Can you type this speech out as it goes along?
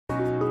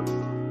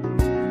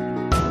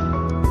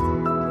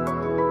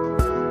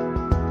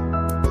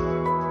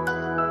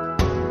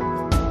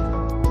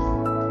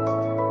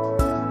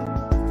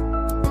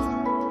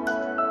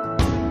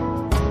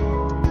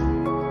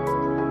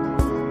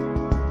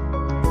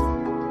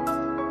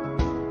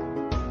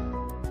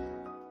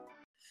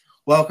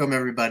Welcome,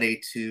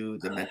 everybody, to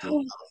the Mental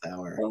Oh, Health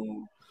Hour.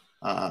 oh,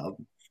 Uh,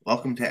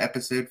 Welcome to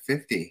episode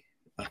 50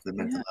 of the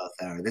Mental yeah. Health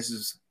Hour. This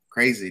is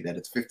crazy that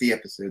it's 50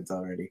 episodes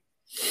already.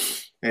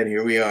 And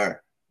here we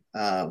are,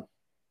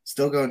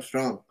 still going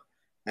strong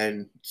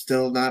and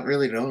still not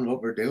really knowing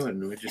what we're doing.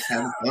 We're just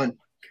having fun.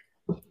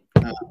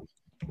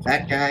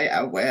 Fat guy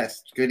out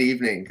west, good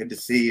evening. Good to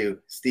see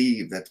you.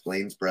 Steve, that's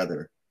Blaine's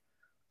brother,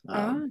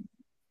 Ah,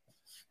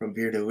 from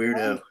Beer to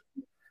Weirdo.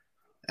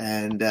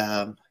 And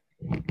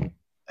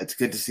it's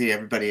good to see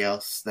everybody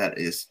else that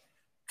is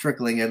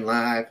trickling in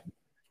live.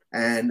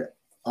 And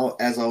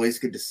as always,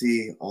 good to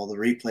see all the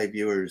replay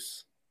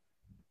viewers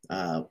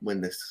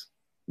when this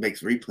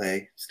makes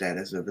replay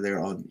status over there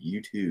on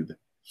YouTube.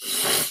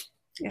 yes.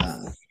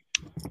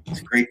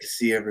 It's great to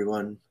see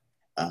everyone.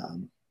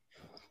 And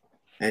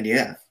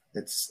yeah,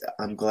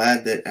 I'm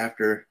glad that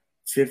after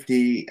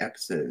 50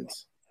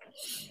 episodes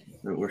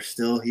that we're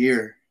still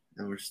here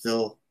and we're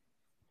still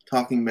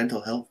talking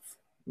mental health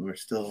and we're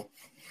still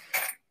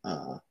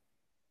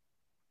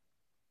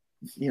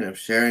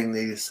sharing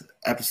these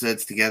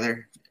episodes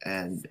together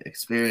and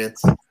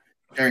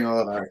sharing all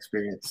of our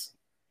experience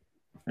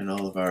and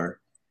all of our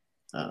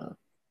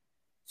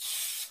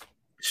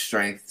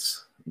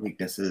strengths,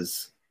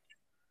 weaknesses,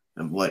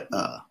 and what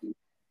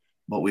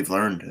we've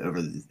learned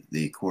over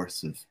the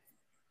course of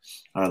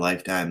our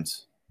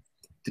lifetimes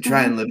to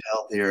try and live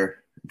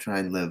healthier and try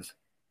and live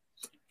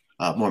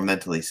more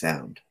mentally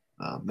sound.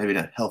 Maybe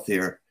not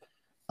healthier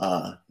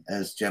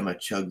as Gemma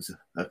chugs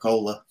a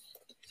cola.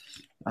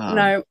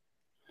 No.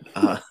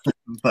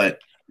 But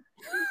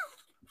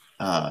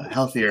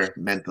healthier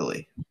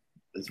mentally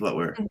is what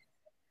we're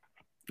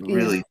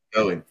really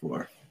going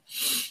for.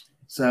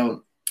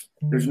 So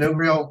there's no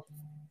real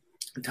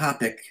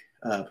topic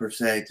per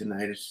se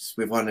tonight. It's just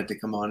we wanted to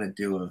come on and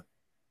do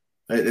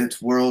it's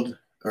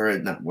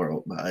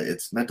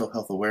it's Mental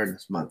Health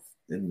Awareness Month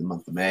in the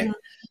month of May. Mm-hmm.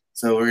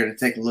 So we're going to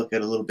take a look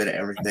at a little bit of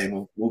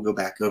everything. We'll go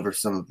back over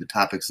some of the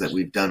topics that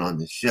we've done on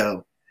this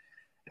show,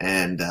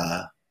 and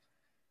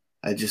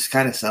I just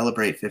kind of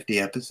celebrate 50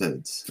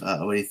 episodes.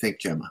 What do you think,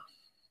 Gemma?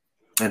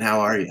 And how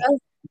are you?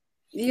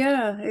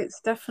 Yeah, it's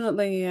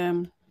definitely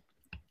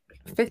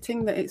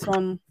fitting that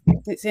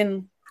it's in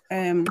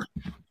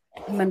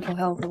Mental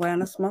Health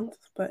Awareness Month.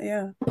 But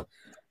yeah,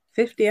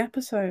 50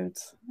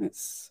 episodes.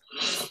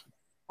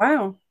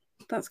 Wow,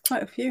 that's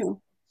quite a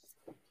few.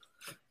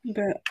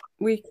 But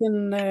we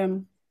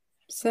can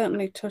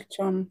certainly touch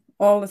on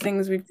all the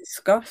things we've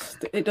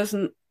discussed. It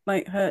doesn't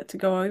hurt to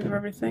go over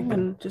everything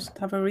and just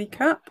have a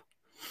recap.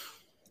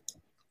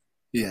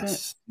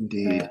 Yes,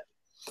 indeed.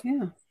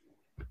 Yeah.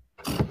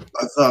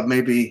 I thought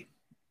maybe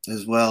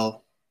as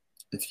well,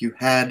 if you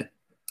had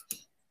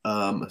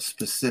a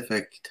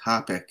specific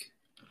topic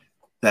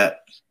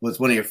that was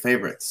one of your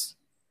favorites,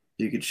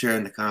 you could share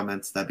in the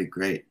comments. That'd be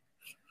great,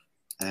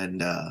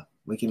 and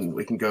we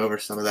can go over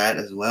some of that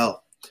as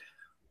well.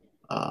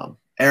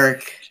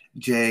 Eric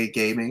J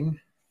Gaming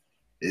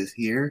is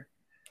here.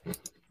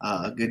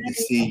 Good to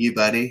see you,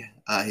 buddy.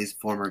 He's a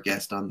former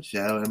guest on the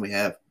show, and we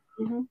have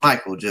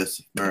Michael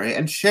Joseph Murray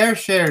and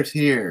Share's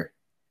here.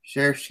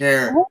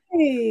 Share.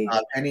 Hey.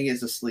 Penny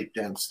is asleep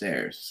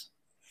downstairs.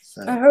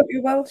 So I hope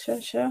you're well,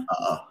 Share.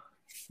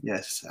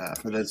 Yes,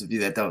 for those of you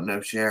that don't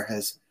know, Cher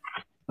has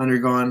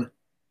undergone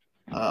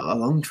a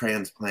lung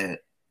transplant,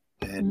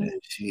 and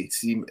she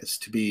seems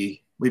to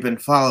be. We've been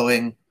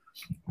following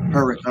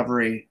her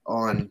recovery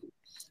on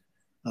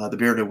the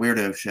Beard to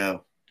Weirdo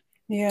show.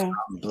 Yeah,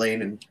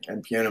 Blaine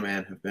and Piano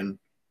Man have been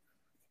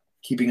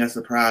keeping us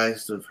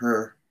apprised of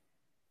her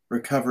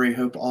recovery.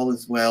 Hope all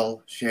is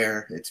well,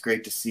 Cher. It's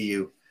great to see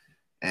you,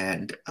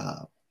 and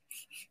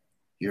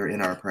you're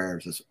in our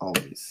prayers as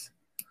always.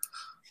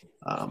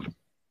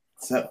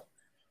 So,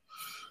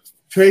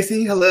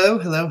 Tracy,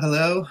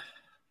 hello.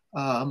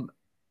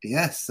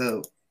 Yes.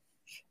 So,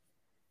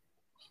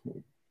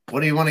 what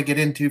do you want to get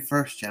into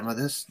first, Gemma?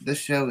 This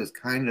show is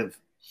kind of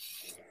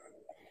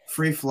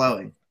free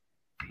flowing.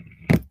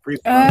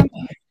 I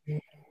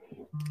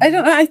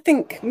don't know. I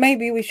think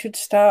maybe we should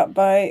start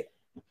by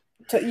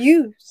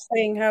you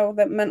saying how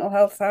the Mental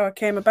Health Hour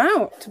came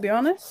about. To be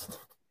honest,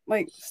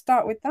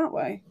 start with that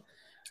way,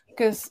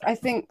 because I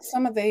think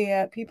some of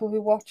the people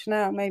who watch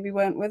now maybe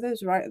weren't with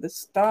us right at the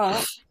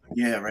start.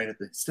 Yeah, right at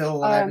the still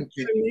alive.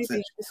 So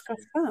maybe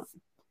discuss that.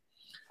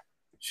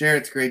 Cher,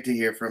 it's great to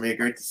hear from you.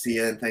 Great to see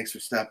you, and thanks for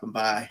stopping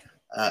by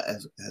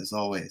as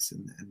always.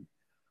 And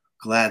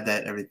glad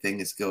that everything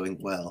is going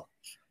well.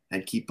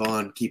 And keep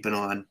on keeping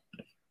on.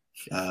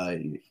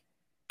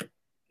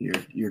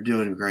 You're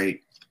doing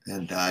great,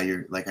 and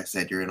you're, like I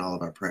said, you're in all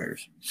of our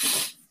prayers.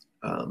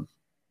 And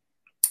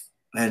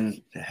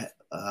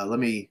let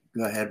me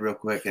go ahead real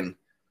quick and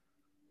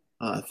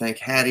thank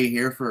Hattie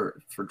here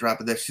for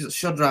dropping this.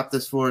 She'll drop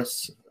this for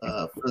us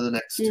for the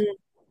next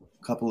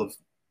couple of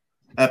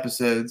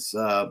episodes.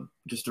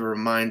 Just a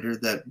reminder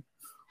that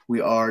we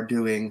are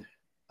doing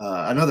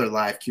another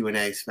live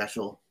Q&A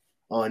special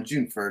on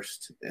June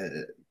 1st.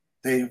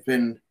 They have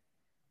been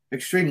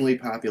extremely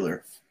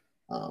popular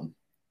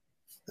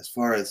as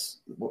far as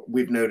what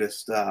we've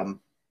noticed.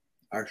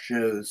 our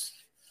shows,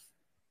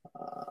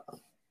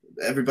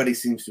 everybody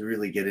seems to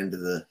really get into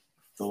the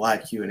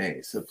live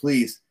Q&A. So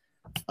please,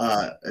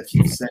 if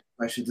you've sent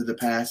questions in the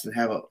past and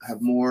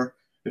have more,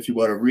 if you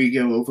want to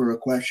re-go over a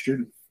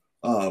question,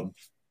 what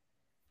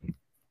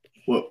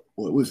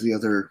was the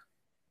other?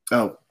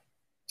 Oh,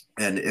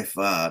 and if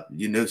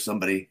you know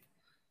somebody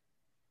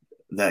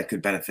that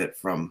could benefit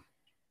from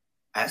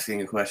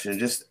asking a question,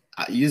 just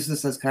use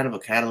this as kind of a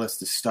catalyst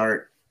to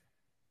start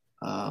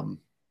in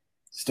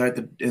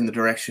the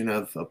direction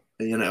of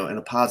in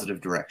a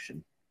positive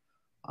direction.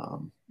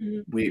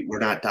 We're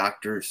not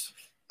doctors,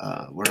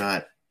 we're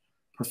not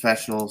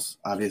professionals.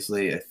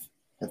 Obviously, if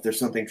there's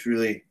something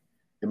truly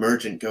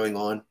emergent going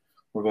on,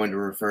 we're going to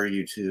refer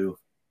you to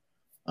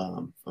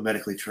a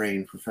medically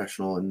trained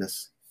professional in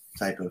this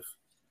type of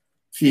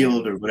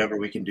field or whatever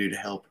we can do to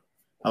help.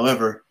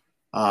 However,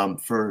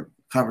 for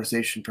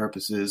conversation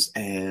purposes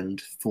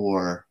and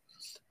for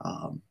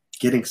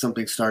getting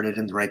something started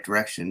in the right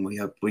direction, we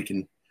hope we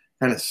can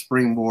kind of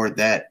springboard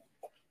that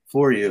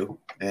for you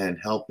and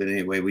help in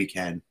any way we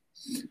can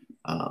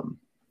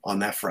on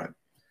that front.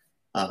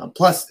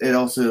 Plus, it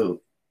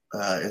also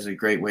is a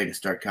great way to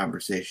start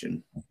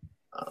conversation.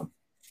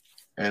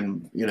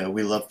 And,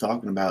 we love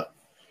talking about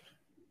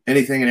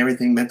anything and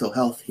everything mental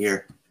health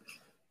here.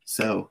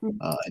 So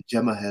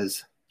Gemma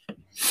has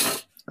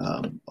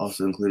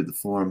also included the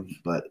form,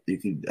 but you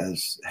could,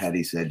 as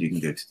Hattie said, you can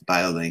go to the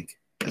bio link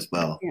as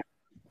well. Yeah.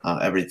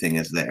 Everything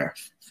is there.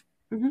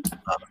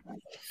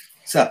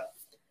 So,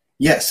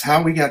 yes,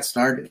 how we got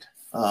started.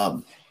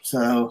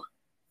 So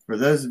for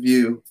those of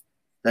you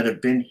that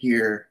have been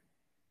here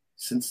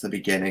since the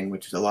beginning,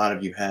 which a lot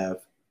of you have,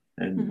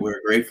 and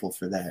we're grateful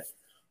for that.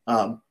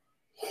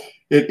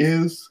 It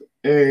is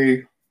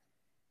a,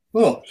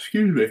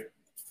 excuse me.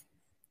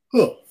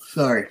 Oh,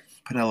 sorry,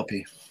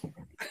 Penelope.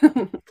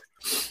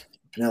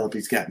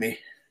 Penelope's got me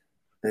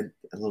a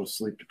little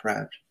sleep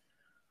deprived.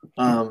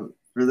 For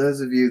those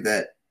of you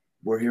that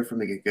were here from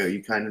the get-go,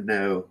 you kind of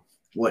know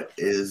what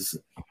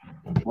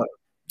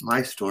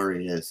my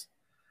story is.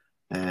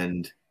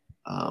 And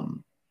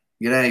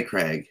g'day,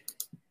 Craig.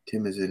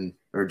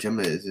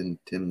 Gemma is in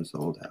Tim's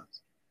old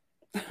house.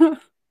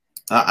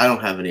 I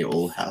don't have any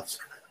old house.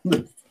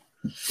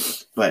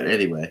 But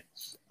anyway,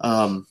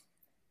 I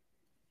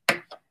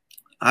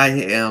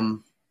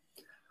am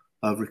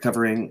a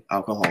recovering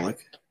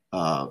alcoholic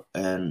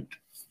and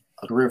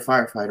a career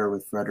firefighter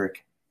with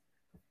Frederick,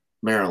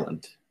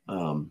 Maryland.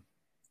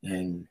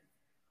 And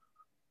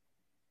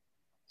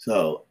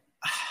so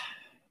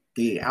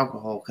the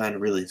alcohol kind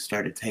of really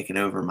started taking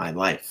over my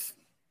life.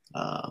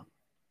 I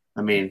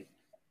mean,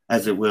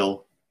 as it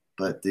will,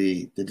 but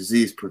the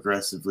disease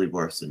progressively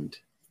worsened.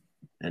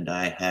 And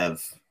I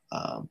have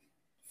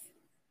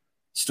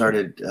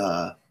started,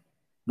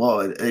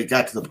 it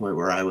got to the point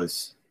where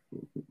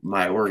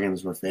my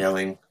organs were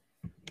failing,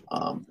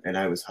 and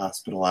I was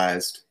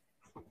hospitalized,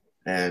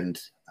 and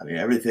I mean,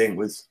 everything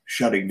was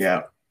shutting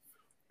down,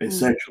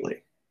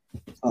 essentially.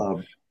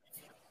 And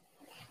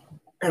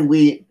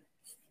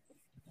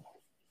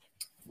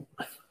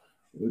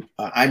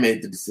I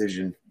made the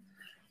decision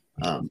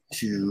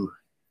to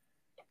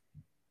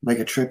make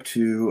a trip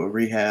to an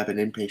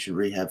inpatient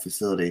rehab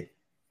facility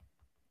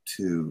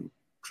to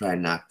try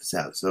and knock this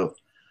out so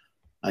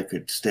I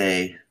could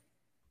stay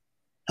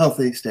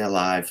healthy, stay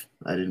alive.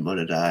 I didn't want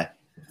to die.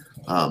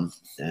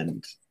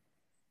 And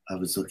I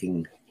was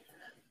looking,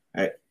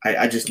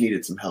 I just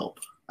needed some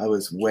help. I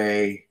was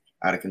way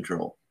out of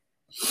control.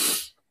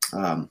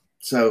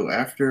 So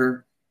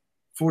after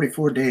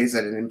 44 days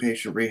at an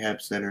inpatient rehab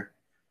center,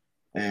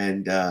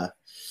 and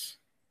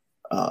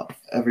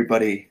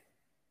everybody,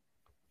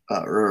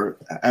 or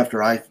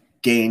after I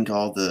gained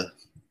all the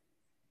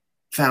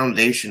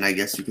foundation, I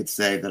guess you could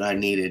say, that I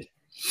needed,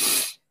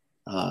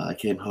 I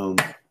came home,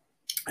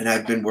 and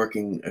I've been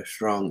working a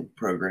strong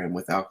program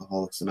with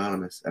Alcoholics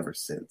Anonymous ever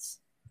since.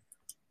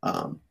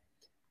 And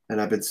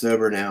I've been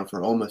sober now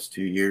for almost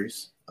 2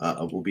 years.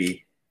 We'll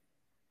be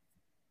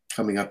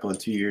coming up on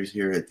 2 years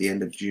here at the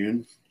end of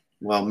June,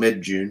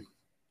 mid-June.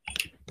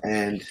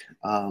 And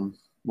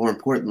more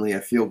importantly, I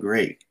feel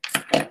great.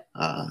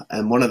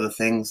 And one of the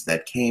things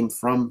that came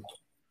from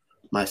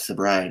my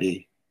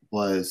sobriety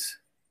was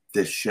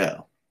this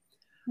show.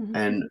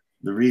 And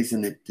the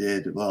reason it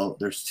did,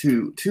 there's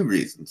two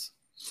reasons.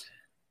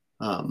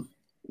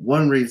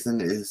 One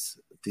reason is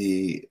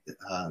the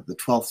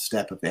 12th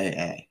step of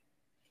AA,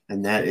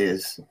 and that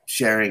is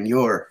sharing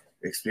your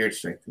experience,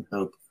 strength, and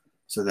hope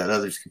so that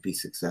others can be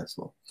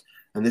successful.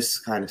 And this is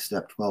kind of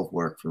step 12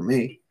 work for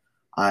me.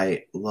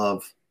 I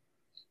love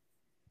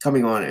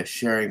coming on and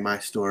sharing my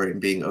story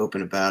and being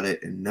open about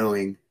it and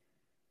knowing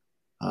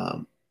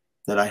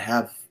that I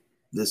have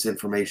this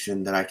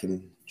information that I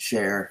can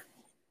share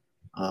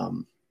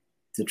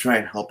to try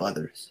and help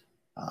others.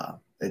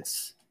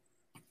 It's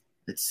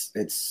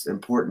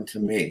important to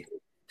me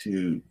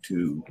to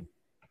do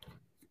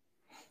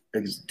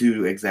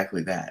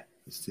exactly that,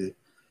 is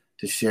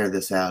to share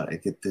this out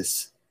and get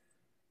this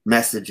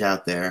message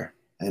out there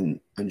and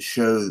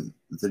show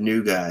the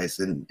new guys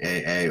in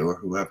AA or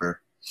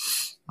whoever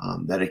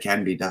that it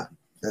can be done,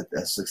 that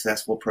a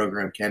successful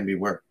program can be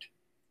worked.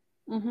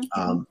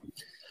 Mm-hmm.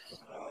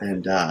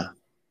 And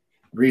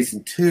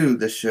reason two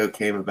this show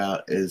came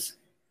about is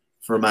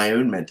for my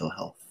own mental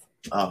health.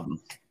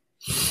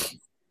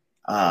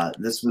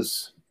 This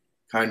is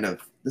kind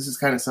of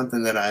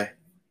something that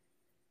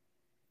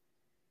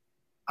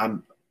I've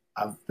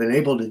been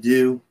able to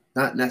do,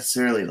 not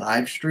necessarily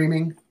live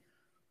streaming,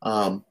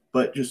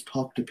 but just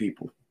talk to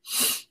people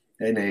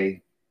in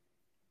a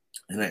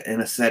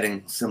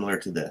setting similar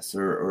to this,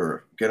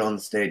 or get on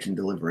the stage and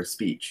deliver a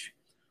speech.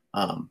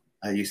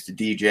 I used to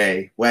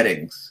DJ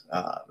weddings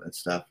and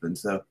stuff, and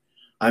so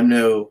I'm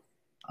no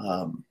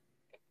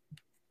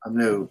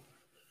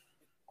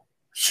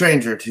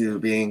stranger to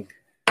being,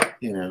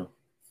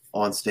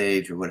 on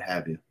stage or what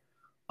have you.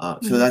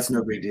 So that's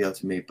no big deal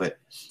to me. But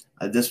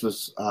this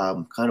was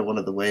kind of one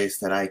of the ways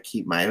that I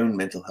keep my own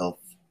mental health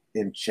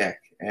in check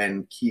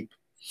and keep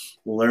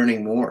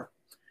learning more,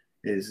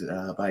 is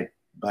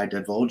by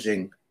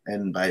divulging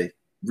and by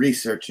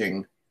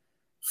researching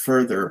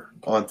further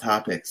on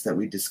topics that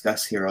we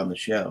discuss here on the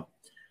show.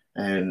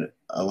 And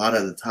a lot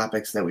of the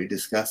topics that we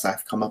discuss,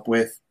 I've come up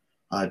with,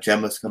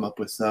 Gemma's come up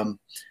with some,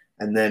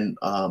 and then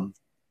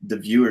the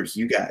viewers,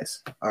 you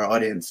guys, our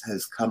audience,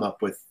 has come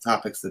up with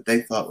topics that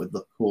they thought would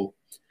look cool,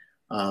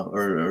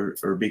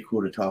 or be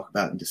cool to talk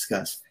about and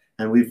discuss.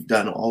 And we've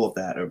done all of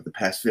that over the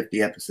past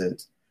 50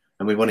 episodes,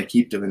 and we want to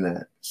keep doing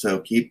that. So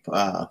keep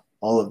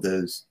all of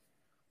those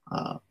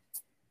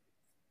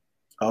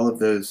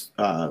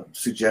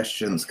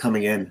suggestions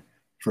coming in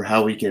for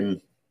how we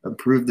can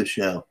improve the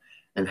show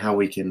and how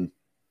we can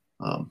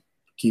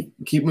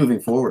keep moving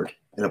forward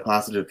in a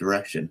positive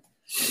direction.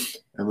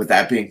 And with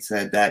that being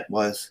said, that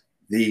was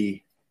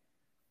the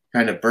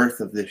kind of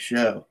birth of this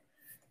show.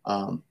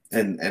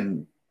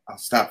 And I'll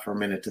stop for a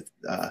minute to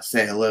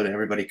say hello to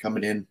everybody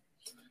coming in.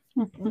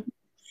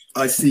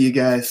 I see you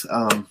guys,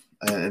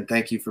 and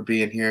thank you for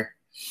being here,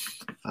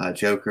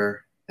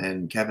 Joker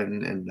and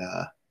Kevin and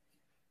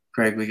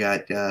Craig. We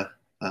got,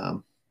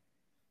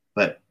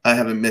 but I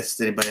haven't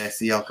missed anybody. I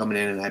see y'all coming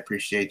in, and I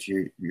appreciate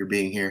your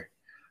being here.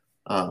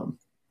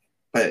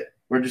 But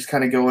we're just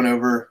kind of going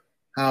over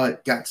how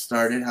it got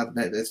started. How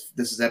this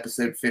is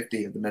episode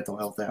 50 of the Mental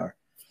Health Hour,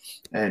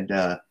 and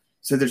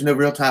so there's no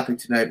real topic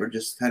tonight. We're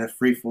just kind of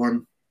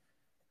freeform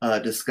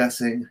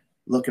discussing,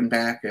 looking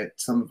back at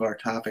some of our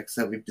topics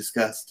that we've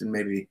discussed, and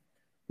maybe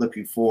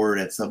looking forward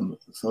at some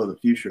of the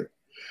future.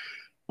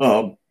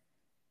 But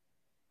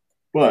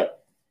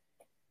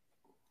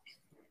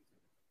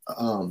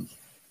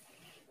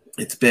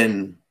it's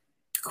been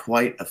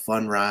quite a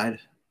fun ride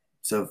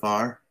so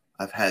far.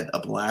 I've had a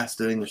blast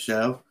doing the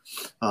show.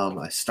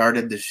 I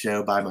started this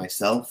show by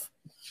myself,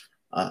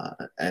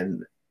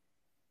 and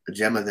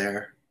Gemma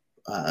there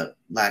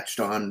latched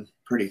on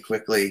pretty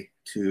quickly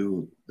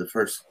to the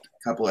first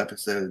couple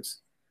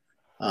episodes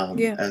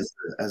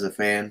as a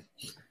fan,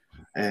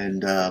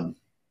 and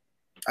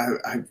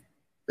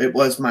it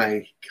was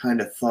my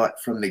kind of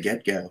thought from the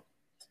get-go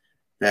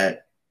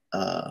that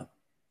I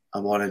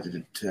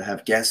wanted to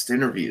have guest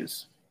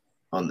interviews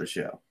on the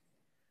show.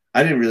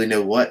 I didn't really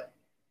know what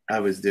I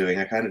was doing.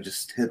 I kind of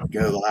just hit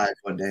go live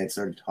one day and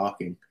started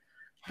talking,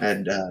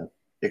 and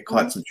it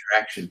caught some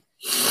traction,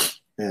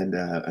 and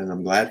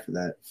I'm glad for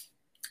that.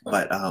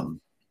 But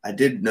I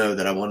did know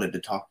that I wanted to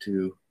talk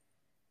to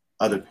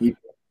other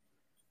people,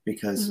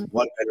 because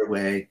what better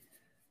way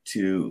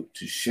to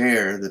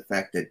share the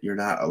fact that you're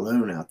not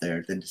alone out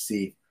there than to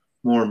see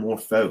more and more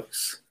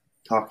folks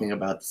talking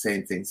about the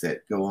same things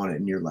that go on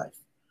in your life,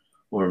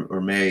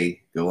 or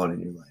may go on in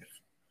your life.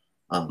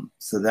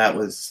 So that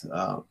was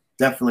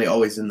definitely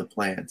always in the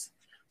plans.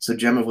 So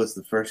Gemma was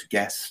the first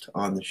guest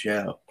on the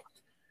show,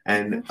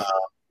 and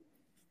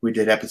we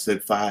did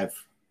episode 5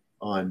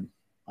 on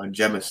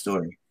Gemma's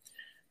story.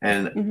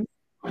 And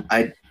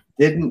I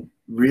didn't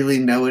really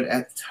know it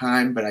at the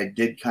time, but I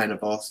did kind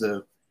of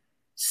also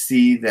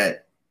see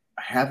that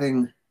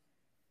having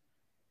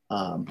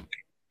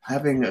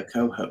a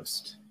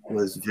co-host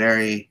was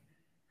very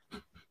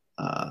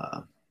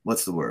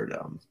what's the word?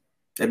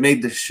 It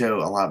made the show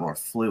a lot more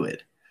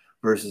fluid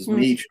versus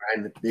me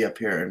trying to be up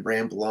here and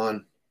ramble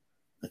on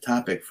a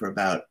topic for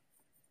about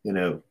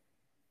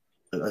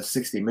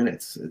 60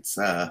 minutes.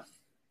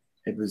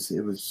 It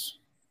was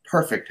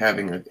perfect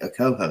having a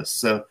co-host.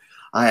 So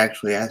I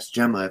actually asked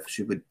Gemma if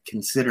she would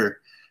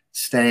consider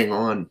staying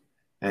on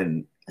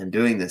and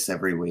doing this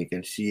every week,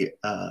 and she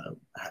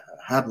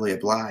happily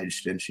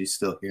obliged, and she's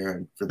still here.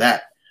 And for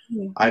that,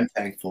 I'm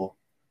thankful.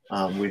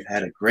 We've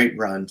had a great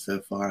run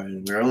so far,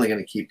 and we're only going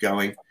to keep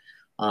going.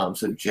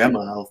 So Gemma,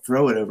 I'll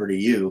throw it over to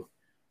you.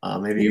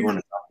 Maybe you want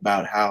to talk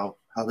about how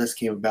this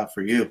came about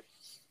for you.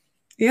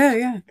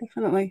 Yeah,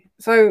 definitely.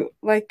 So,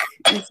 like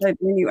you said,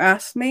 when you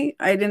asked me,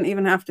 I didn't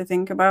even have to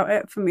think about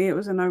it. For me, it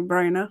was a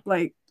no-brainer.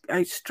 Like,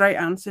 I straight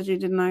answered you,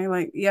 didn't I?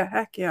 Like, yeah,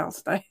 heck yeah, I'll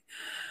stay.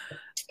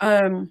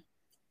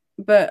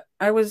 But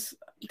I was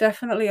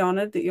definitely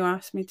honored that you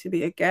asked me to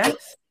be a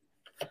guest.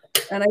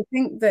 And I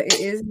think that it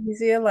is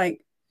easier.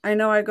 Like, I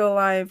know I go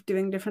live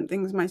doing different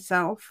things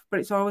myself, but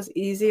it's always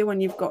easier when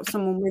you've got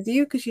someone with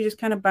you because you just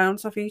kind of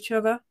bounce off each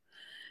other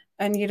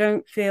and you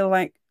don't feel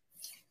like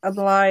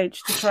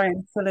obliged to try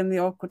and fill in the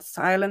awkward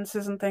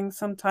silences and things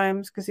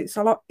sometimes, because it's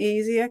a lot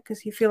easier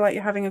because you feel like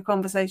you're having a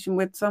conversation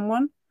with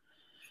someone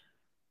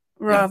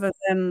rather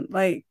than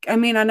like, I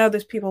mean, I know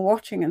there's people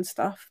watching and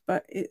stuff,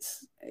 but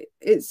it's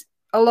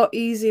a lot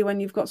easier when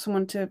you've got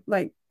someone to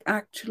like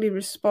actually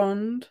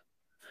respond.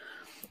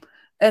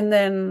 And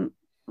then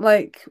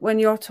like when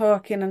you're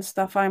talking and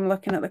stuff, I'm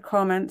looking at the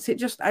comments.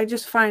 I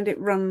just find it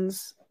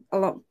runs a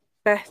lot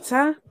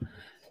better.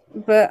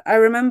 But I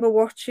remember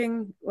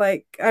watching,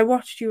 like, I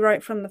watched you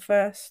right from the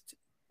first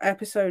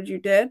episode you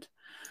did.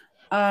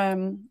 I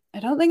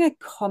don't think I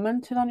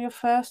commented on your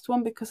first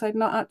one because I'd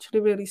not actually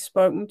really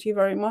spoken to you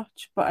very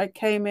much, but I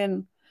came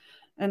in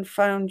and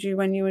found you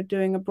when you were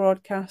doing a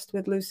broadcast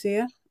with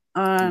Lucia,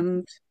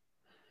 and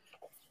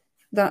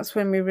that's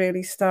when we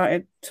really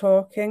started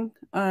talking.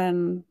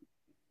 And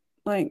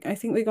like, I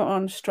think we got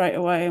on straight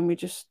away and we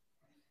just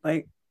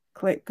like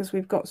clicked because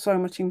we've got so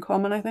much in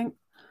common, I think.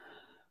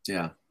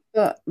 Yeah.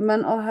 But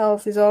mental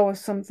health is always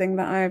something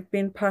that I've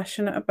been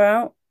passionate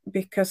about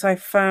because I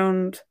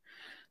found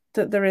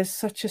that there is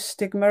such a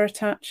stigma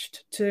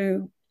attached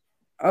to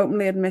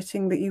openly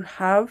admitting that you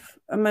have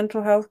a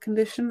mental health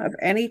condition of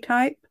any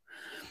type.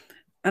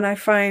 And I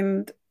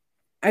find,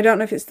 I don't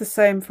know if it's the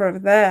same for over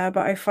there,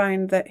 but I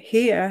find that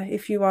here,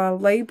 if you are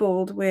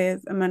labeled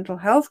with a mental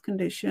health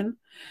condition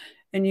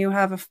and you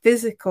have a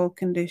physical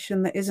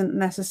condition that isn't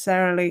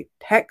necessarily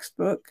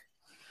textbook,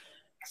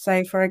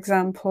 say, for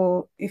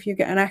example, if you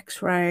get an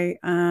x-ray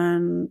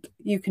and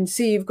you can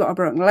see you've got a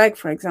broken leg,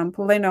 for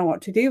example, they know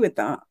what to do with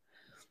that.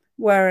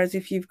 Whereas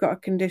if you've got a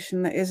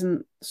condition that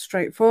isn't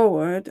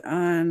straightforward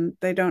and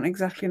they don't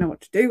exactly know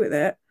what to do with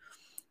it,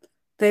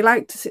 they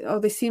like to see, or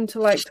they seem to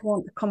like to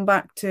want to come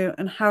back to,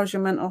 and how's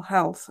your mental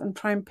health, and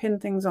try and pin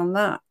things on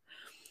that.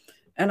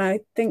 And I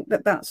think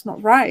that that's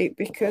not right,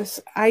 because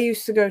I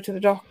used to go to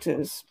the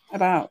doctors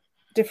about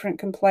different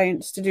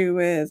complaints to do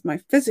with my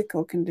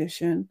physical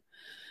condition,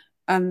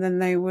 and then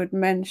they would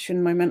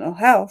mention my mental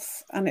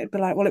health, and it'd be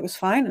like, well, it was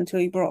fine until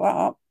you brought that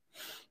up.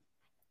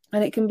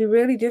 And it can be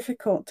really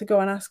difficult to go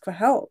and ask for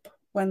help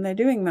when they're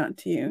doing that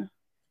to you.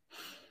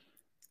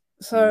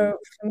 So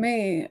for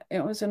me,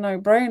 it was a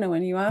no-brainer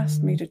when you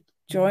asked me to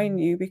join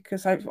you,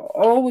 because I've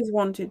always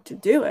wanted to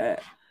do it.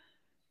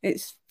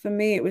 It's, for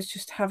me, it was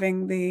just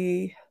having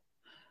the,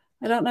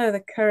 I don't know,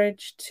 the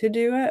courage to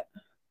do it.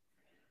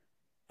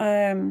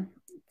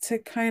 To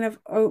kind of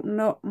open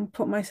up and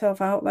put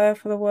myself out there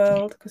for the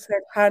world, because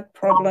I've had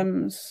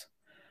problems.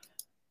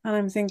 And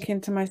I'm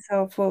thinking to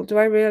myself, well, do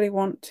I really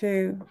want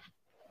to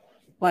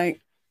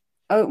like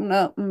open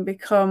up and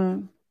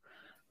become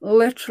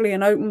literally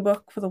an open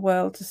book for the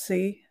world to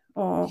see,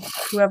 or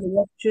whoever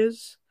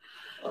watches?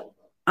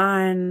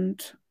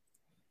 And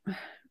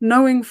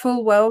knowing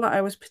full well that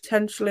I was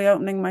potentially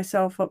opening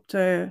myself up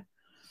to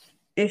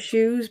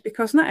issues,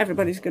 because not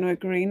everybody's going to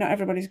agree, not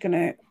everybody's going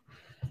to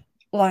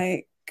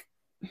like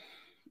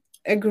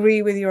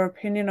agree with your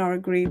opinion or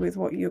agree with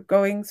what you're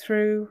going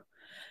through.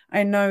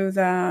 I know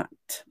that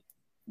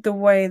the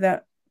way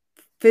that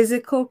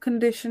physical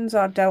conditions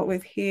are dealt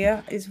with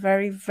here is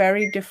very,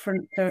 very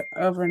different to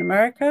over in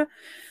America.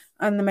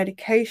 And the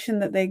medication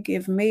that they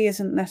give me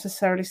isn't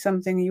necessarily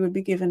something you would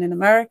be given in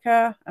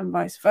America, and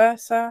vice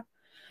versa.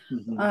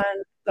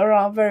 And there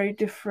are very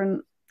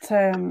different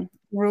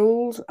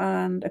rules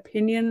and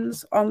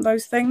opinions on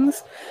those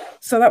things.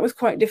 So that was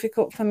quite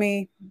difficult for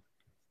me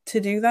to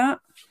do that,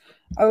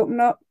 open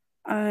up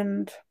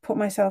and put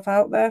myself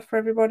out there for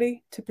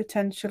everybody to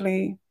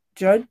potentially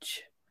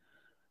judge.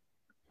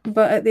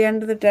 But at the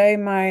end of the day,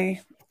 my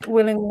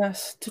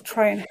willingness to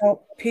try and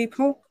help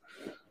people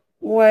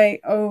way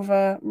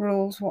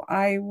overrules what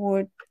I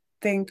would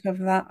think of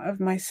that of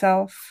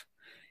myself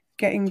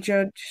getting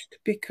judged,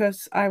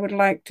 because I would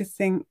like to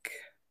think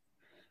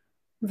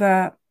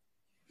that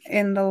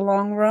in the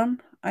long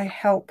run I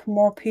help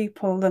more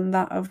people than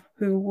that of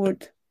who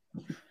would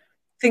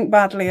think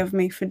badly of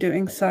me for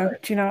doing so.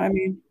 Do you know what I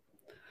mean?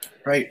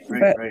 Right.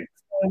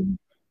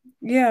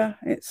 Yeah,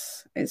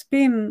 it's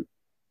been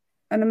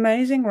an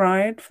amazing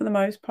ride for the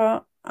most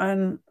part,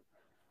 and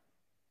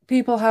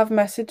people have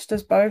messaged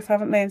us both,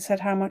 haven't they, and said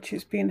how much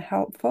it's been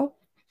helpful.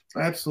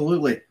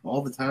 Absolutely,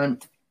 all the time.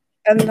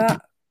 And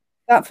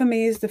that for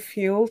me is the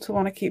fuel to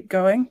want to keep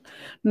going,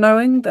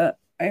 knowing that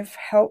I've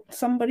helped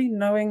somebody,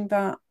 knowing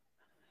that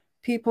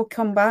people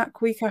come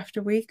back week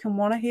after week and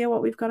want to hear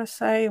what we've got to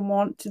say and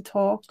want to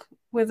talk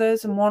with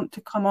us and want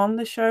to come on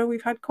the show.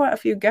 We've had quite a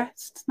few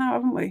guests now,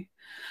 haven't we?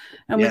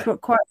 And we've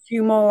got quite a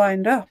few more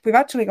lined up. We've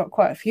actually got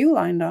quite a few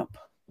lined up.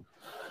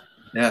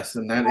 Yes,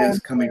 and that is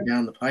coming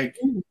down the pike.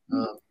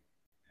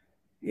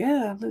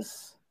 Yeah,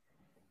 there's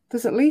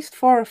at least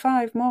 4 or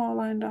 5 more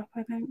lined up,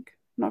 I think.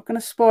 I'm not going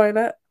to spoil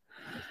it.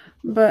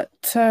 But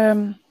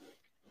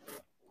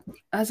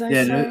as I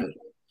say...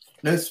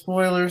 No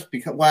spoilers,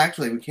 because, well,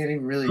 actually, we can't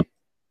even really...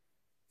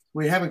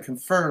 We haven't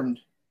confirmed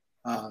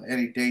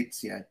any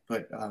dates yet,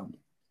 but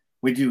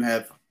we do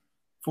have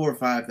 4 or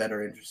 5 that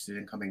are interested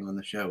in coming on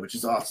the show, which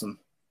is awesome.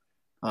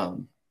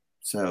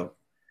 So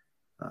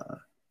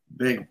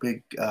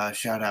big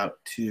shout out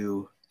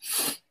to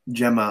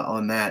Gemma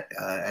on that,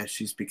 as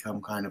she's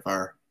become kind of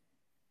our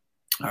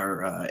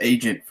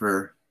agent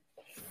for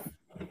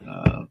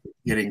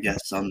getting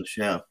guests on the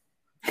show.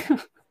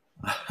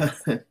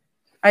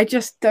 I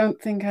just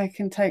don't think I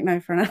can take no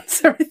for an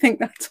answer. I think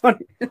that's what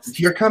it is. If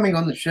you're coming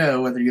on the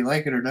show, whether you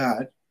like it or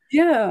not,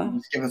 yeah,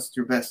 just give us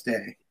your best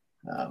day.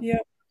 Yeah.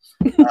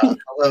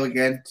 Hello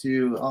again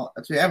to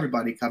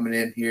everybody coming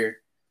in here,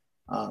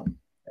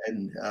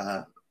 and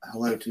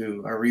hello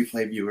to our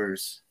replay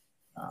viewers.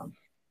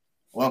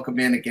 Welcome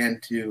in again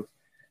to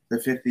the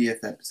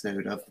 50th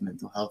episode of the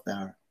Mental Health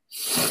Hour,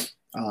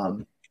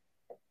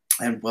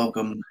 and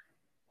welcome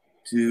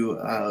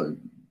to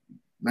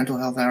Mental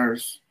Health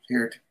Hours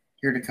here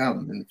to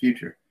come in the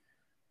future.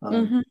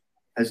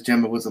 As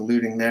Gemma was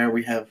alluding there,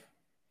 we have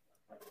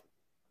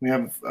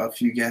a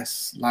few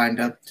guests lined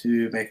up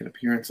to make an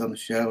appearance on the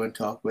show and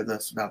talk with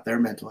us about their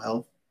mental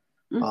health,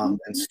 and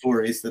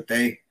stories that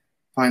they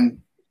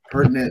find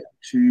pertinent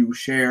to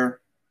share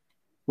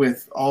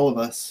with all of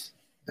us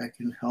that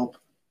can help,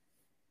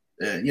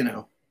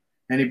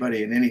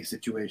 anybody in any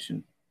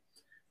situation,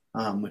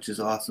 which is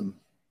awesome.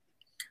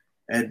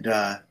 And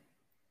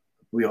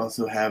we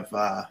also have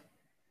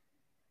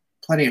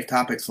plenty of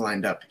topics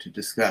lined up to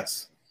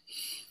discuss.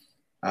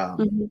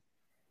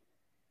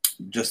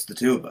 Just the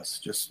two of us,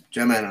 just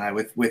Gemma and I,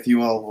 with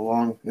you all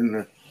along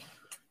in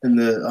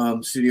the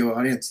studio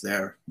audience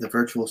there, the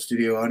virtual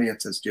studio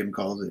audience, as Jim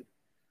calls it.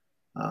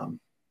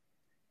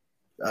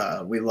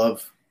 We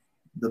love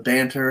the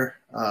banter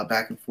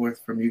back and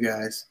forth from you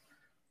guys.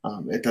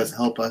 It does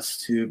help us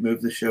to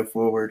move the show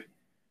forward,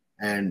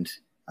 and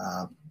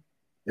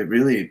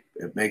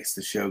it makes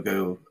the show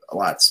go a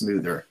lot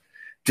smoother.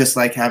 Just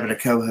like having a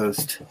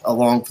co-host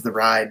along for the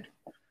ride,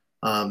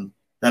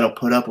 that'll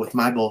put up with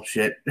my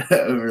bullshit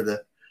over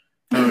the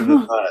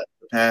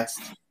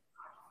past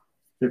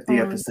 50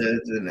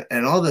 episodes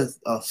and all the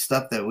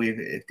stuff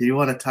that do you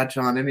want to touch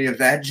on any of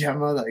that,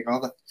 Gemma? Like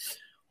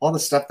all the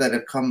stuff that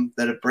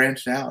have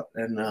branched out,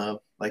 and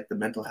like the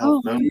mental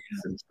health moments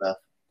and stuff.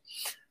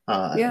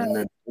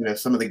 And then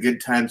some of the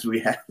good times we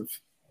have.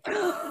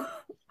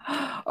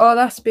 Oh,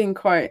 that's been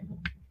quite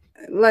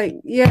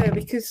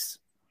because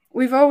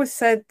we've always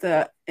said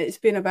that it's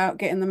been about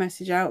getting the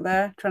message out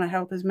there, trying to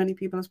help as many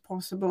people as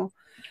possible,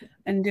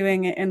 and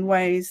doing it in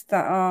ways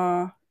that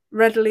are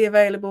readily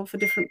available for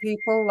different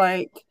people.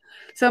 Like,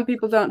 some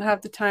people don't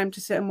have the time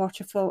to sit and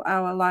watch a full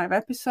hour live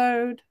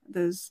episode.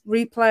 There's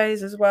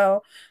replays as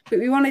well, but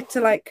we wanted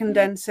to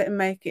condense it and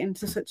make it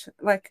into such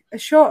a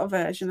shorter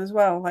version as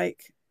well.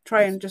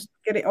 Try and just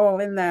get it all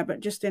in there,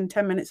 but just in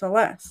 10 minutes or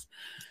less.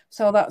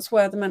 So that's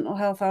where the Mental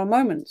Health Hour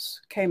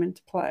moments came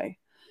into play,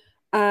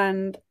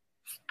 and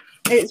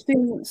it's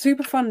been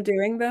super fun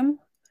doing them,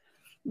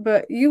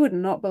 but you would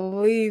not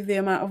believe the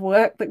amount of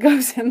work that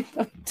goes in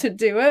them to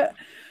do it.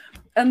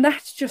 And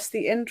that's just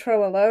the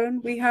intro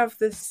alone. We have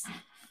this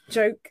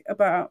joke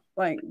about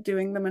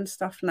doing them and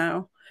stuff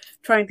now,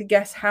 trying to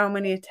guess how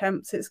many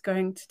attempts it's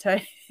going to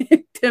take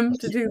Tim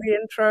to do the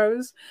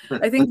intros.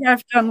 I think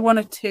I've done 1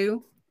 or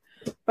 2,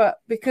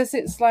 but because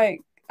it's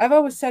I've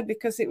always said,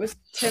 because it was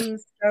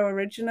Tim's show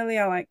originally,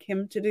 I like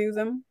him to do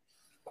them.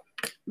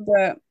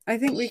 But I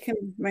think we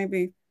can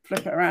maybe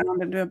flip it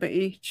around and do a bit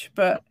each.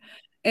 But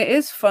it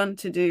is fun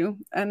to do,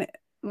 and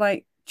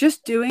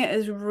just doing it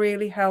has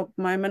really helped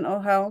my mental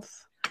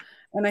health.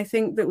 And I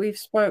think that we've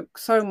spoke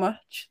so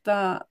much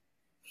that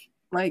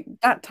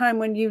that time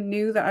when you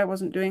knew that I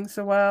wasn't doing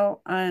so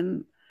well,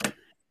 and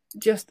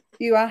just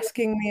you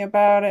asking me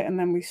about it, and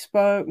then we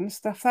spoke and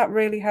stuff, that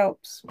really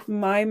helps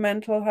my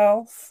mental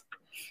health.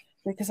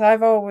 Because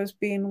I've always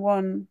been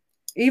one,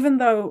 even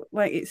though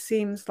it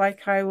seems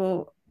like I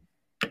will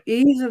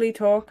easily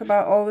talk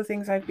about all the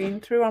things I've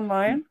been through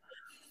online,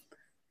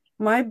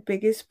 my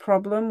biggest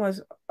problem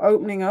was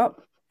opening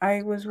up.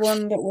 I was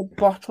one that would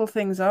bottle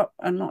things up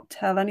and not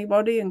tell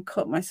anybody and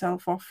cut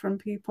myself off from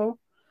people.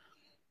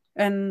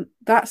 And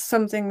that's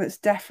something that's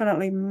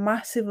definitely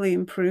massively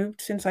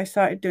improved since I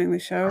started doing the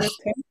show with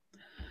Tim.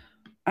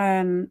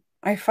 And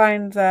I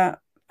find that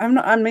I'm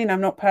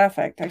not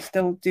perfect. I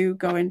still do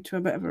go into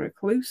a bit of a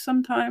recluse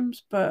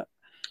sometimes, but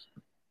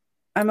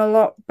I'm a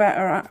lot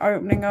better at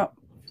opening up.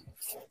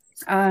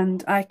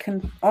 And I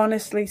can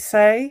honestly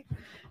say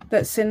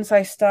that since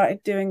I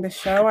started doing the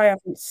show, I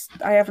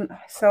haven't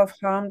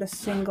self-harmed a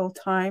single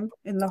time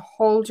in the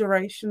whole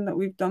duration that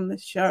we've done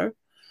this show.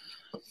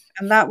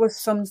 And that was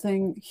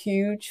something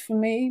huge for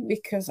me,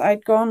 because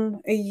I'd gone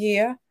a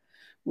year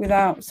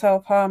without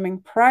self-harming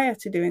prior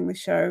to doing the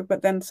show,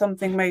 but then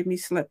something made me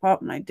slip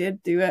up and I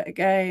did do it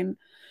again,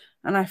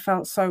 and I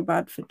felt so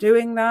bad for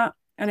doing that.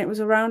 And it was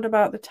around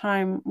about the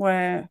time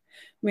where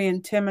me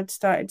and Tim had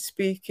started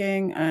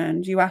speaking,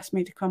 and you asked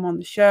me to come on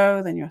the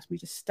show, then you asked me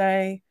to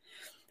stay,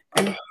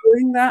 and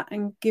doing that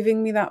and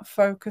giving me that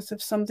focus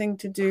of something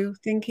to do,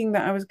 thinking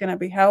that I was going to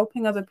be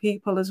helping other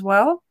people as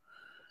well,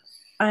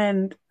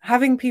 and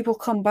having people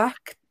come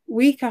back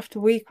week after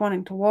week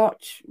wanting to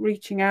watch,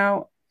 reaching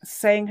out,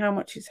 saying how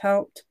much it's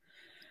helped,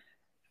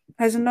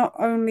 has not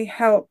only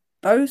helped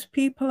those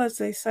people, as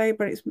they say,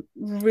 but it's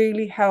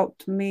really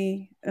helped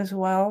me as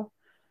well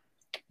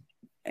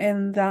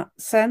in that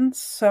sense.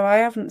 So I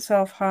haven't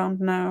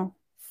self-harmed now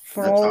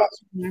for That's all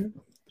awesome. that time.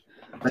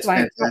 That's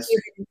like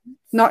fantastic.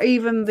 not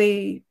even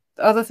the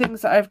other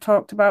things that I've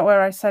talked about,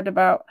 where I said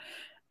about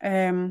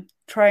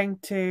trying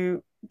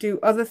to do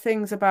other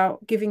things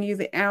about giving you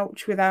the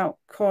ouch without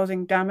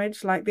causing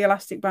damage, like the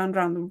elastic band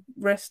around the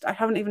wrist. I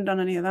haven't even done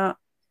any of that.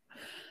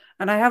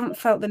 And I haven't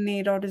felt the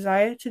need or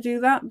desire to do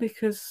that,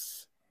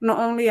 because not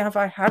only have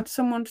I had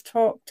someone to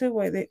talk to,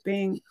 with it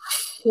being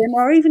him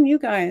or even you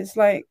guys,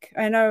 like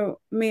I know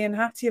me and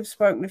Hattie have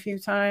spoken a few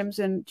times,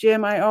 and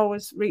Jim, I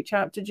always reach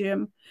out to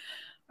Jim.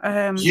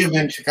 Jim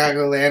in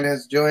Chicagoland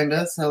has joined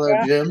us. Hello,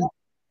 yeah. Jim.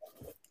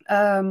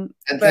 And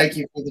thank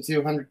you for the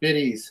 200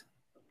 biddies.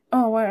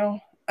 Oh, wow.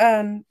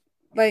 And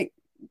like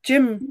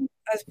Jim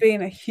has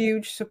been a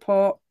huge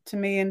support to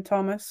me and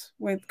Thomas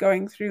with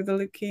going through the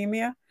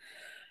leukemia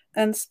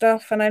and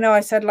stuff. And I know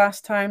I said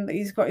last time that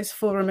he's got his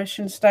full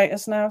remission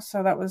status now,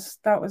 so that was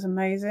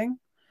amazing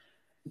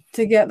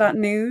to get that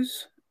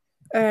news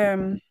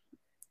after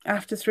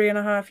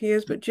 3.5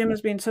 years. But Jim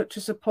has been such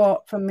a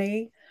support for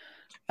me,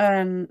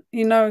 and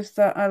he knows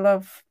that I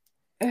love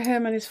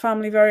him and his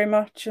family very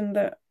much, and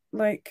that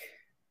like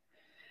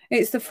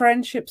it's the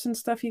friendships and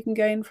stuff you can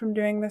gain from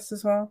doing this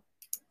as well.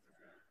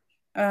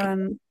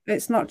 And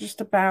it's not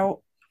just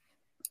about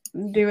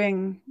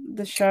doing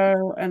the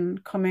show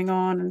and coming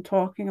on and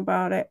talking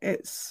about it.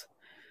 It's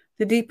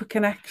the deeper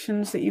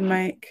connections that you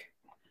make.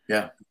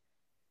 Yeah.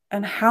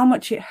 And how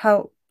much it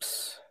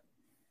helps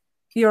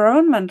your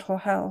own mental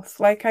health.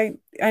 Like I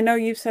know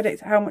you've said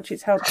it, how much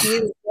it's helped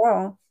you as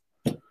well.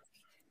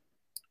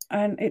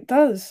 And it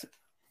does.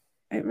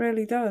 It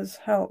really does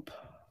help.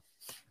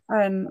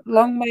 And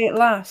long may it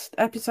last.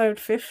 Episode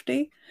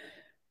 50.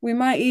 We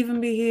might even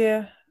be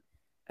here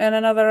in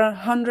another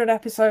 100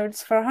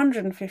 episodes for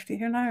 150.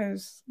 Who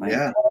knows? Like,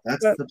 yeah,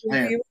 that's the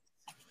plan.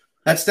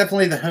 That's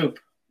definitely the hope.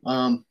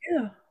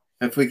 Yeah.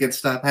 If we could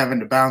stop having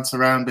to bounce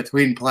around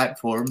between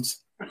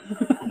platforms.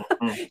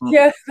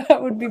 Yeah,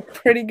 that would be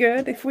pretty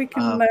good if we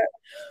can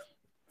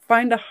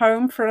find a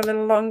home for a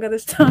little longer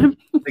this time.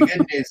 The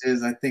good news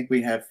is I think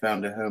we have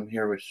found a home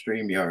here with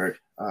StreamYard.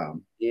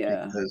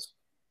 Yeah. Because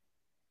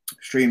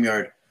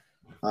StreamYard,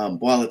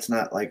 while it's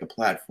not like a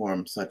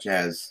platform such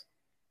as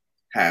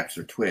Haps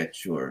or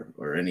Twitch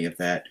or any of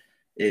that,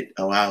 it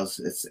allows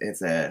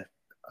it's a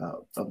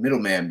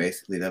middleman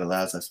basically that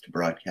allows us to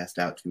broadcast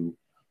out to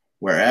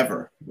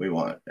wherever we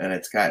want, and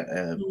it's got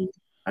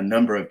a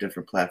number of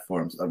different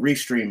platforms.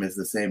 Restream is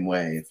the same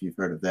way, if you've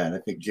heard of that. I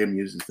think Jim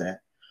uses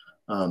that.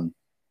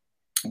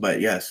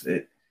 But yes,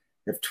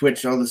 if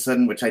Twitch all of a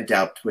sudden, which I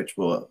doubt Twitch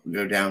will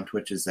go down,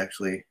 Twitch is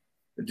actually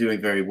doing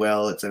very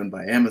well. It's owned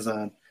by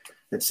Amazon,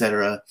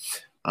 etc.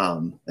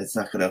 It's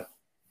not going to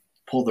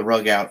pull the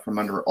rug out from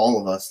under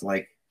all of us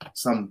like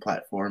some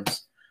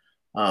platforms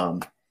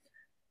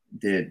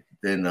did.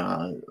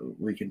 Then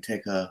we can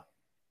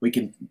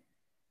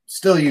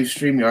still use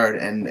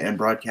StreamYard and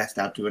broadcast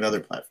out to another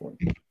platform.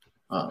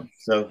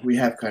 So we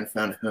have kind of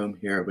found a home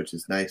here, which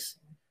is nice,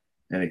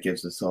 and it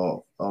gives us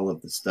all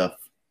of the stuff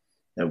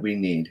that we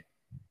need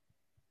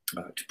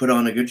to put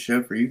on a good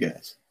show for you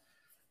guys.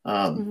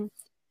 And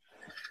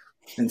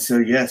so,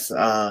 yes,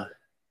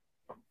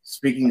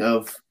 speaking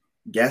of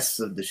guests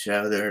of the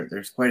show,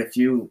 there's quite a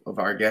few of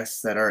our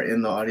guests that are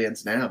in the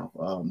audience now.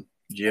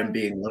 Jim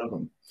being one of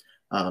them.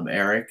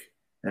 Eric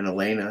and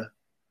Elena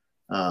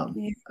have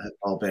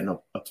all been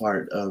a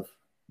part of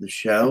the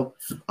show.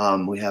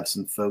 We have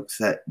some folks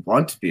that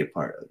want to be a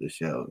part of the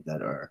show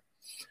that are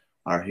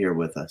here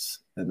with us,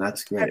 and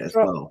that's great as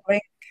well.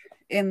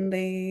 In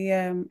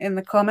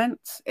the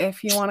comments,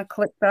 if you want to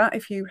click that,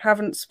 if you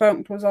haven't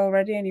spoken to us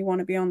already and you want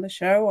to be on the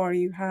show, or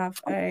you have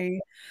a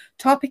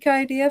topic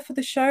idea for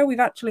the show. We've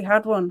actually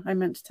had one, I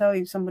meant to tell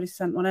you, somebody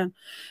sent one in.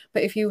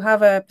 But if you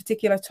have a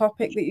particular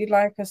topic that you'd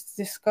like us to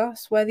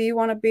discuss, whether you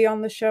want to be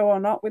on the show or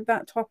not with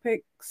that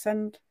topic,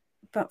 send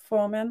that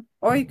form in,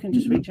 or you can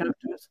just reach out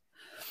to us.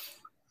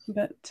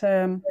 But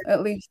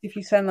at least if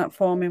you send that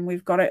form in,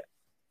 we've got it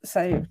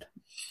saved.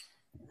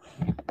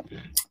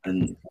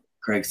 And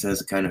Craig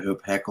says, I kind of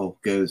hope Heckle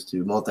goes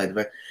to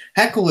multi-device.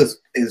 Heckle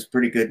is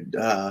pretty good.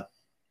 I've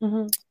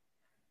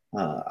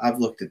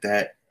looked at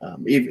that.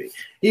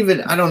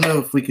 Even I don't know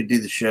if we could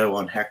do the show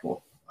on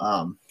Heckle.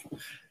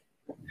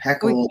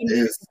 Heckle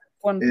is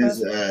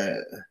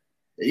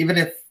even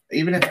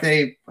if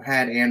they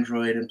had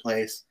Android in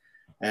place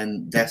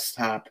and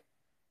desktop,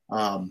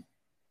 and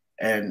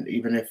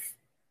even if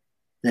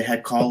they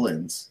had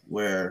call-ins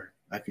where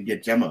I could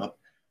get Gemma up,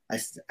 I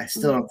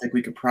still don't think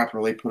we could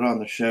properly put on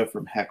the show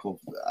from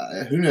Heckle.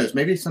 Who knows?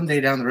 Maybe someday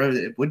down the road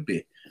it would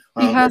be.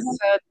 He has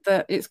said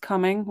that it's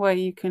coming where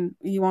he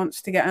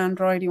wants to get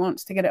Android. He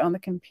wants to get it on the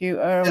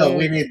computer. No,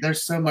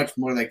 there's so much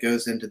more that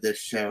goes into this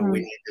show.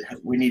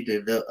 We need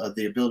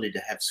the ability to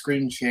have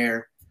screen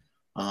share.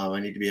 I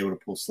need to be able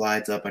to pull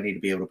slides up. I need to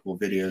be able to pull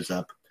videos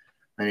up.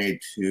 I need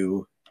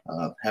to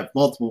have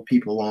multiple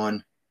people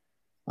on,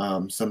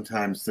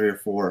 sometimes 3 or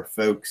 4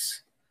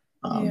 folks.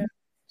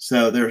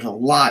 So there's a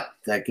lot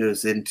that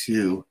goes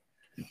into,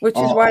 which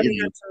is why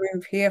we had to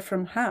move here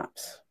from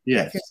Haps.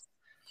 Yes.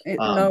 It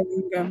no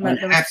longer when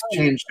Haps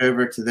changed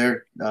over to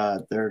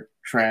their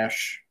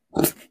trash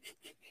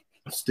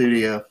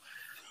studio,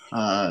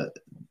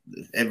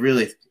 it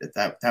really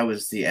that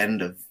was the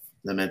end of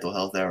the mental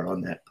health hour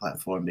on that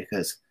platform,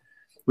 because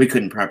we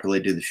couldn't properly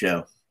do the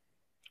show.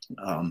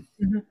 And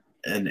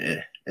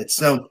it's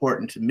so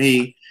important to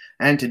me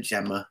and to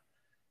Gemma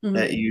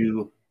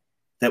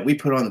that we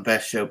put on the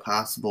best show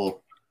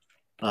possible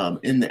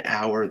in the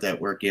hour that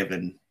we're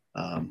given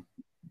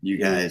you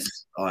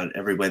guys on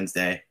every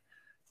Wednesday.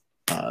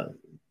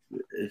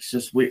 It's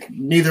just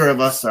neither of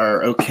us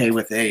are okay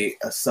with a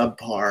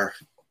subpar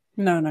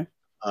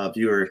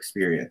viewer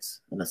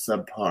experience and a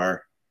subpar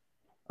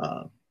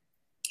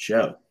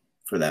show,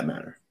 for that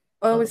matter.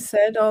 I always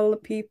said, all the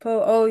people,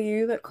 all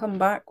you that come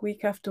back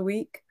week after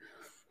week,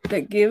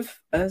 that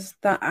give us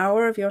that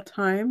hour of your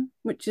time,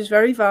 which is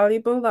very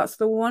valuable. That's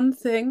the one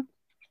thing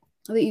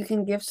that you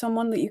can give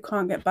someone that you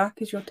can't get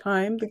back, is your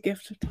time, the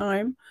gift of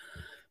time.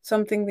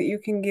 Something that you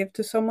can give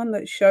to someone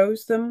that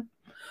shows them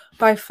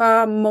by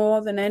far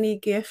more than any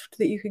gift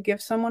that you could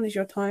give someone is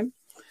your time.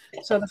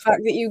 So the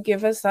fact that you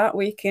give us that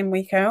week in,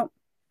 week out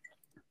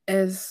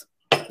is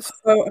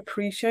so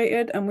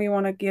appreciated, and we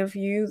want to give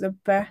you the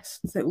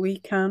best that we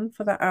can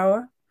for that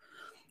hour.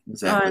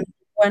 Exactly. And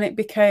when it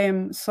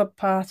became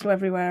subpar to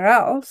everywhere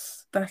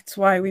else, that's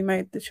why we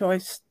made the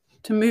choice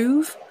to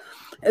move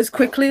as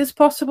quickly as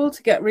possible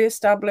to get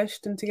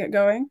reestablished and to get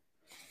going.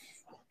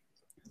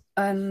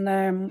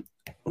 And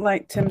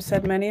like Tim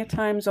said many a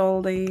times,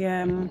 all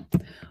the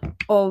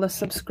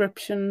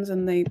subscriptions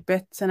and the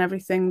bits and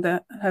everything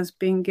that has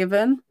been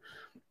given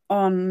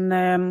on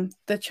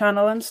the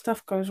channel and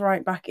stuff goes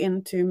right back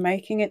into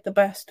making it the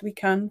best we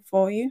can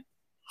for you.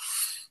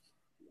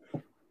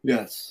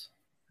 Yes.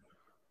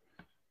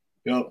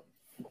 Yep.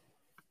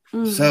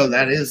 So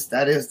that is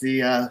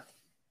the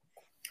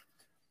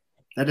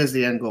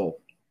end goal.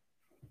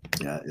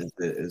 Yeah,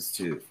 is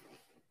to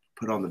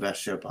put on the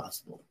best show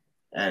possible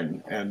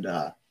and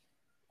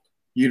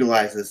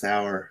utilize this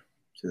hour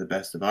to the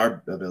best of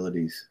our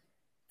abilities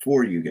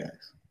for you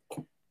guys.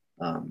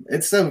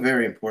 It's so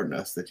very important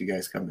to us that you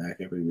guys come back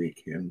every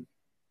week, and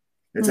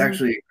it's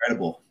actually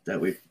incredible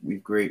that we've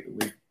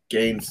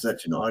gained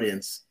such an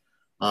audience.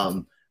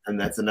 And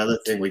that's another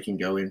thing we can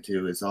go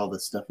into, is all the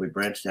stuff we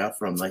branched out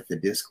from, like the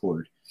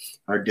Discord.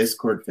 Our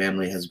Discord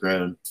family has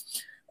grown.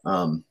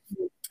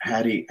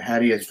 Hattie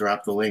has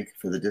dropped the link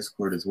for the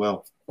Discord as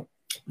well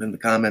in the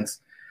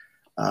comments.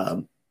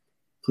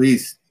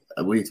 Please,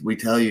 we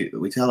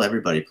tell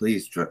everybody,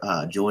 please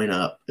join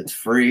up. It's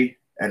free,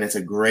 and it's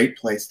a great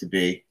place to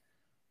be.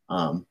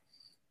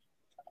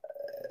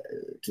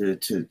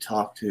 To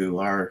talk to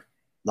our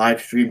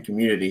live stream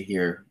community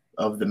here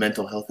of the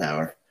Mental Health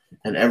Hour,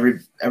 and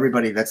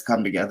everybody that's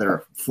come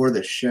together for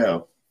this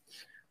show.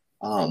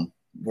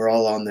 We're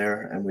all on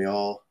there, and we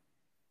all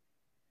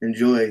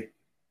enjoy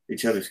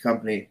each other's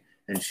company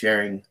and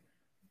sharing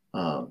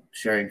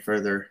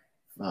further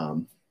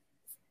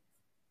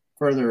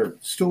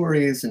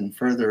stories and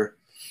further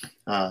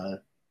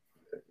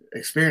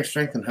experience,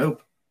 strength, and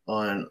hope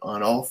on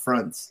all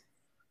fronts,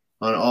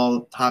 on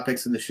all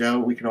topics of the show.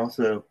 We can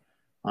also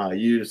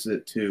use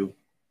it to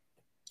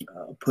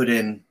put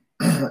in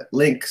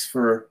links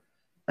for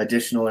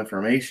additional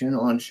information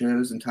on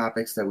shows and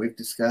topics that we've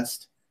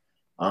discussed.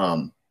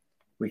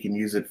 We can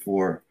use it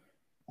for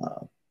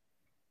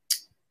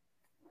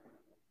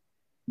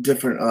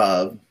different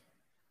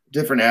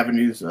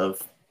avenues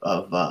of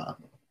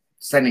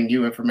sending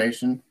you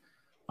information.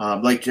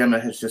 Like Gemma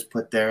has just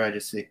put there, I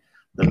just see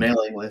the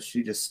mailing list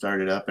she just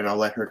started up, and I'll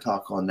let her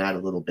talk on that a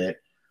little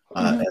bit,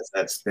 as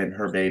that's been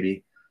her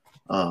baby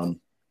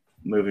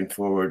moving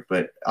forward.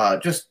 But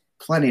just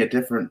plenty of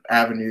different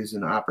avenues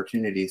and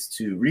opportunities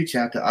to reach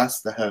out to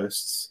us, the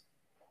hosts,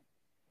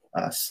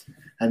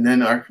 and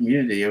then our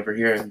community over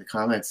here in the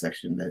comments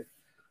section that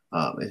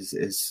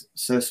is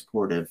so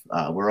supportive.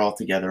 We're all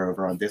together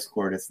over on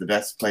Discord. It's the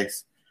best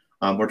place.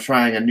 We're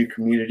trying a new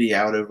community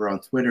out over on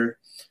Twitter,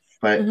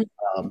 but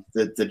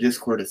the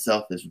Discord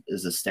itself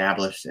is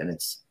established, and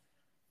it's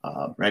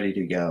ready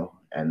to go.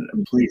 And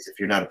please, if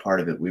you're not a part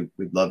of it,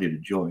 we'd love you to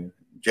join.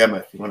 Gemma,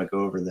 if you want to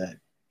go over that.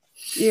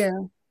 Yeah.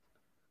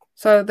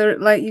 So there,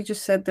 like you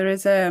just said, there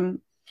is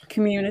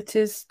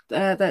communities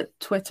that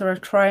Twitter are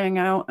trying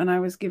out, and I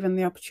was given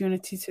the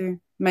opportunity to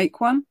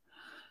make one.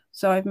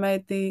 So I've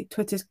made the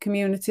Twitter's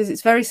communities.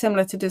 It's very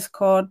similar to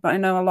Discord, but I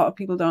know a lot of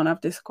people don't have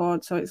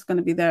Discord, so it's going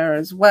to be there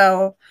as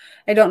well.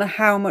 I don't know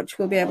how much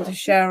we'll be able to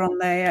share on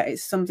there.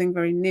 It's something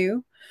very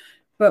new.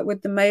 But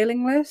with the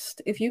mailing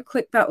list, if you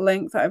click that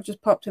link that I've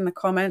just popped in the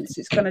comments,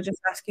 it's going to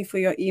just ask you for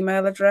your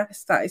email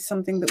address. That is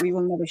something that we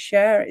will never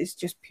share. It's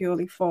just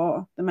purely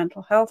for the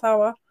Mental Health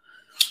Hour.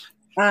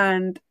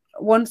 And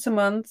once a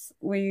month,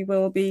 we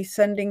will be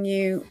sending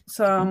you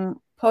some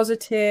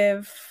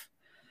positive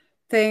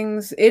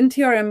things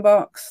into your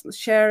inbox,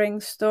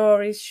 sharing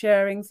stories,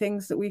 sharing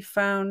things that we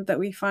found that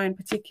we find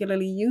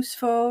particularly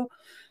useful,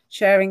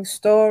 sharing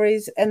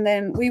stories. And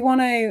then we want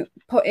to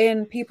put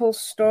in people's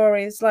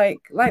stories, like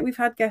we've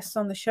had guests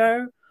on the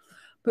show,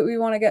 but we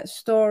want to get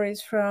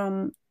stories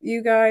from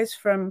you guys,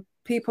 from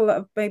people that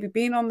have maybe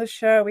been on the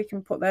show. We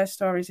can put their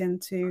stories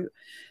into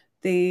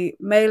the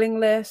mailing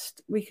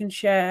list. We can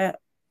share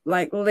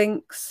like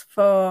links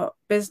for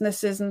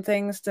businesses and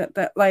things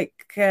that like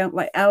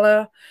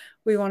Ella.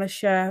 We want to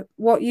share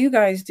what you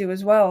guys do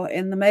as well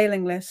in the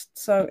mailing list.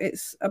 So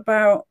it's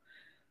about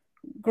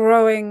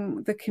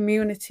growing the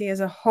community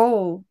as a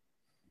whole,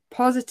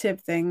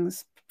 positive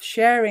things,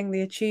 sharing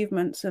the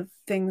achievements of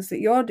things that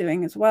you're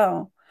doing as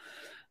well,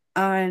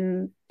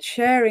 and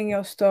sharing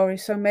your story.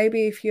 So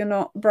maybe if you're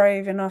not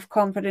brave enough,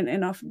 confident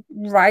enough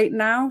right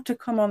now to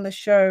come on the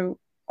show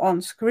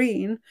on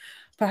screen,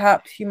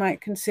 perhaps you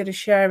might consider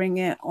sharing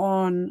it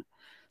on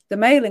the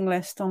mailing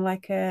list, on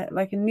like a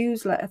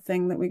newsletter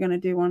thing that we're going to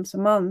do once a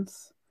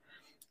month.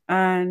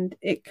 And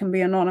it can be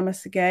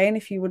anonymous again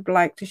if you would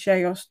like to share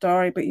your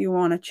story, but you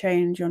want to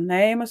change your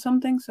name or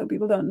something so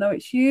people don't know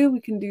it's you. We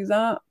can do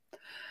that.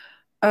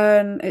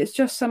 And it's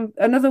just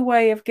another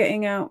way of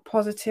getting out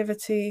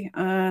positivity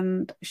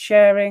and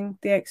sharing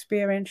the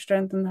experience,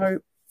 strength, and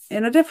hope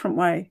in a different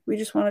way. We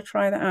just want to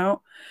try that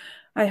out.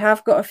 I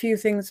have got a few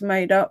things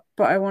made up,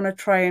 but I want to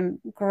try and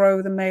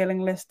grow the mailing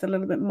list a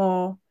little bit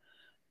more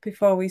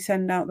before we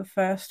send out the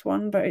first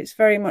one. But it's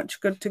very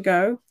much good to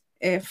go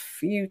if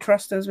you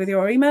trust us with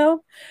your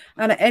email.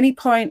 And at any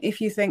point,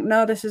 if you think,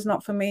 no, this is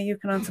not for me, you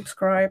can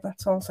unsubscribe.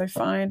 That's also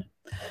fine.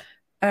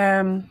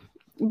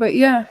 But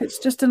yeah, it's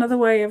just another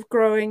way of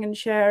growing and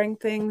sharing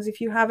things. If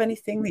you have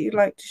anything that you'd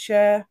like to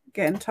share,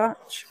 get in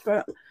touch.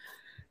 But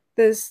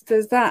there's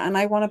that, and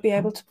I want to be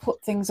able to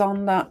put things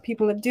on that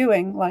people are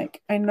doing.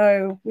 Like, I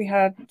know we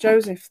had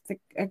Joseph,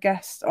 a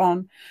guest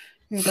on,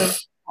 who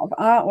does a lot of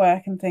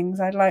artwork and things.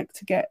 I'd like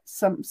to get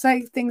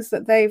say things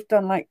that they've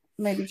done, like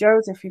maybe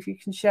Joseph, if you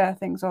can share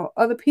things, or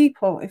other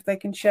people if they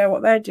can share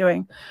what they're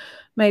doing.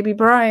 Maybe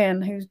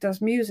Brian, who does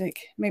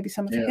music, maybe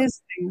some of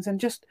his things, and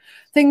just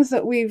things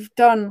that we've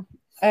done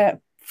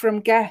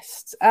from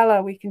guests.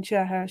 Ella, we can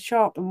share her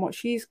shop and what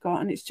she's got,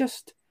 and it's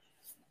just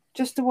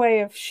a way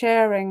of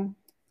sharing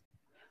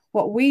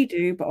what we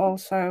do, but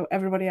also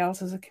everybody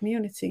else as a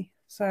community.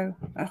 So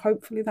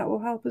hopefully that will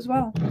help as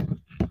well.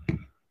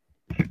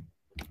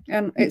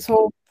 And it's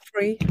all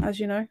free,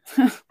 as you know.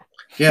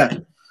 Yeah.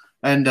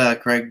 And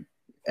Craig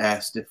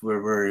asked if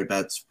we're worried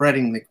about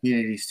spreading the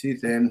communities too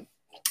thin.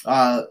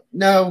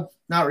 No,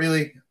 not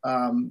really.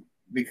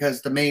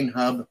 Because the main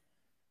hub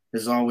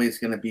is always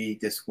going to be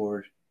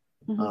Discord.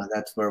 Mm-hmm.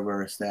 That's where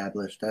we're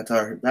established.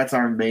 That's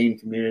our main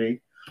community.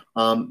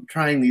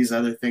 Trying these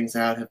other things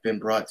out have been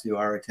brought to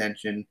our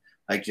attention.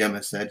 Like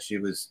Gemma said, she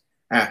was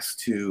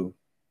asked to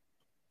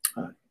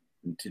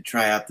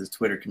try out the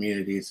Twitter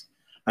communities.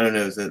 I don't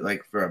know, is it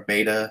like for a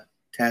beta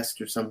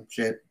test or some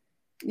shit?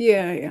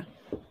 Yeah.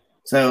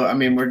 So, I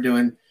mean, we're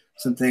doing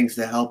some things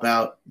to help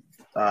out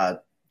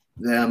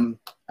them.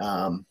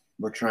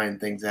 We're trying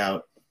things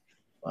out.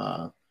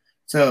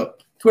 So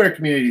Twitter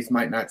communities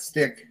might not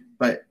stick,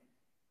 but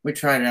we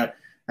tried it out.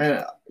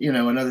 And,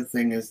 another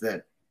thing is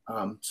that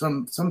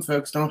some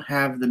folks don't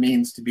have the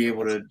means to be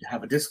able to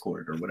have a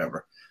Discord or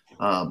whatever,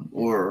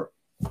 or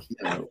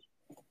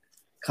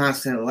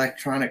constant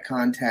electronic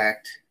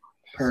contact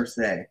per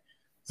se.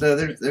 So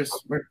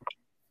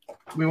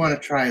we want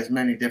to try as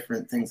many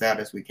different things out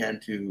as we can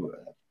to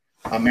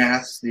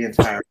amass the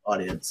entire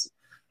audience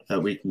that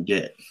we can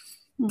get.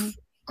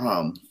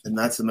 Mm-hmm. And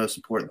that's the most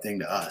important thing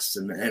to us.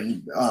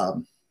 And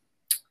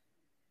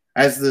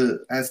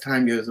as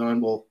time goes on,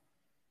 we'll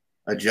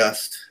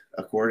adjust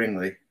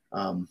accordingly.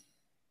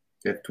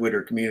 If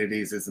Twitter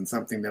communities isn't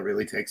something that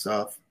really takes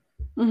off,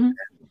 mm-hmm.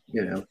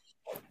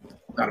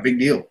 Not a big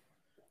deal.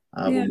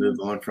 We'll move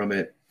on from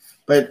it.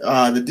 But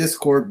the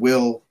Discord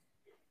will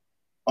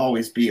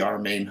always be our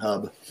main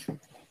hub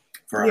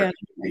for our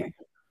community.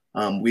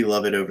 We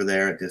love it over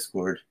there at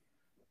Discord.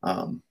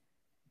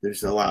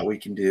 There's a lot we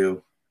can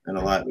do and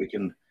a lot we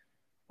can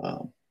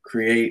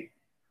create.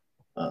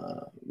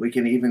 We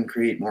can even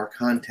create more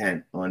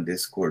content on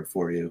Discord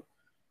for you.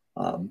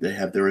 They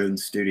have their own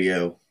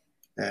studio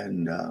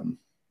and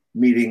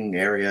meeting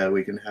area.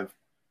 We can have,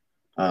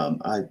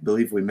 I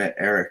believe we met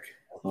Eric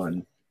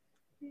on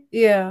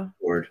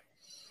Discord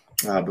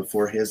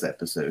before his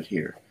episode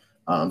here.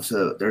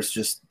 So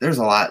there's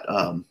a lot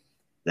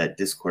that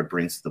Discord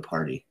brings to the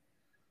party.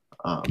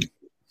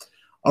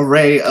 A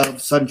ray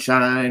of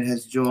sunshine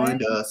has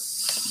joined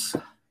us.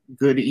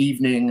 Good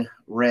evening,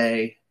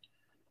 Ray.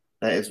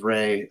 That is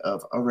Ray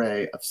of A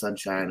Ray of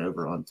Sunshine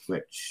over on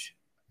Twitch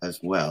as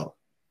well.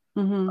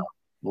 Mm-hmm.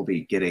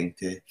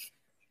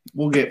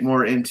 We'll get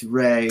more into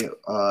Ray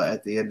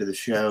at the end of the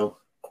show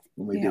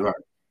when we do our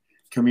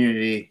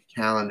community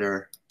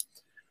calendar.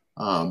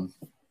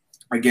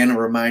 Again, a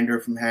reminder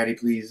from Hattie,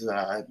 please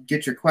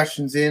get your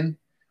questions in.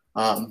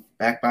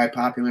 Back by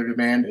popular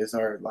demand is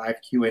our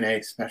live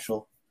Q&A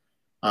special,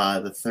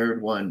 the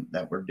third one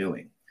that we're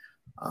doing.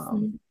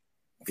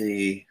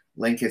 The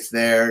link is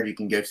there. You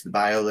can go to the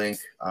bio link.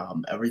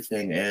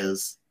 Everything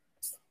is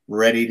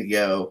ready to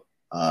go,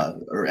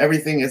 or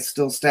everything is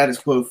still status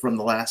quo from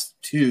the last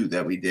 2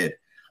 that we did.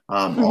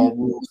 All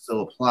rules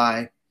still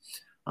apply.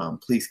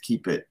 Please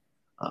keep it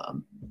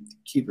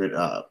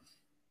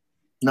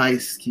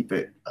nice. Keep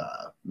it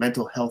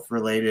mental health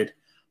related.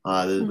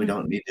 We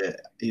don't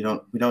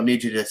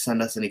need you to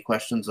send us any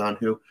questions on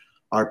who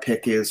our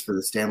pick is for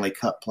the Stanley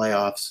Cup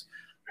playoffs.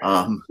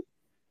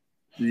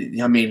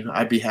 I mean,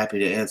 I'd be happy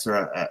to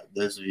answer.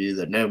 Those of you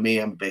that know me,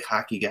 I'm a big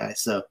hockey guy,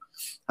 so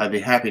I'd be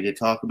happy to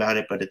talk about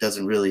it, but it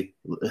doesn't really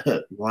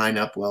line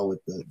up well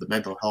with the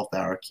mental health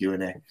hour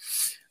Q&A.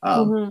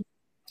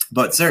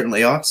 But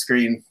certainly off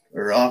screen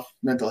or off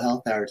mental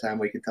health hour time,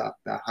 we can talk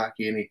about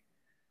hockey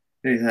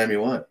anytime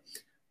you want.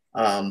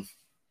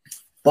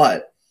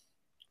 But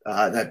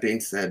that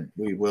being said,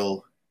 we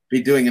will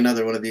be doing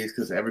another one of these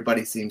because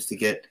everybody seems to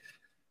get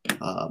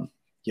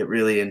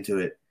really into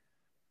it.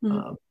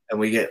 And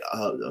we get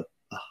a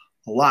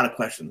lot of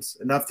questions,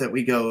 enough that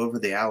we go over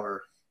the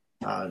hour.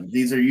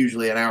 These are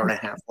usually an hour and a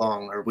half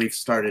long, or we've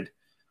started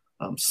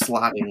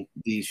slotting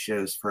these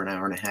shows for an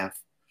hour and a half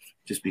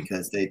just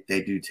because they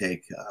do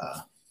take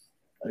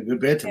a good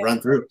bit to run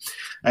through.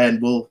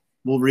 And we'll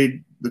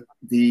read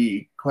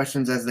the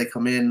questions as they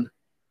come in,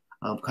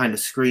 kind of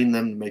screen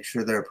them, make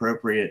sure they're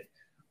appropriate.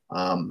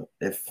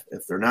 If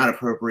they're not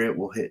appropriate,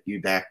 we'll hit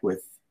you back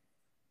with,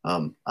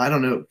 I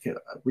don't know,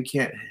 we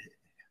can't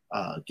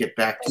get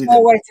back to them.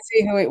 No way to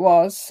see who it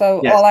was. So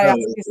yes, all I ask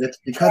is it's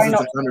because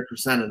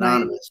it's 100%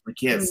 anonymous. We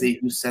can't see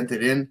who sent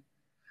it in.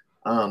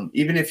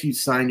 Even if you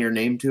sign your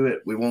name to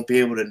it, we won't be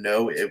able to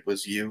know it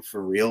was you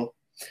for real.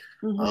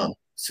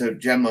 So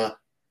Gemma,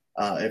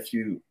 if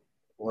you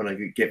want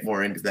to get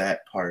more into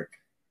that part.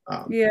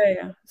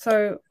 Yeah.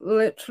 So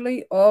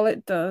literally all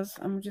it does,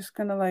 I'm just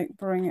going to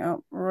bring it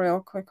up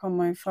real quick on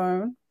my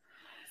phone.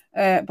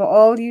 But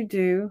all you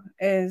do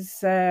is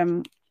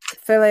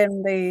fill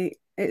in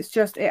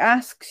it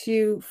asks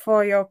you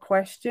for your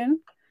question.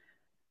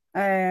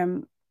 Bear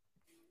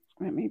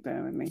with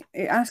me.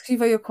 It asks you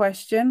for your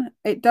question.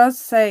 It does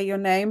say your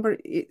name, but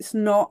it's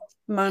not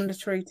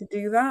mandatory to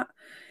do that.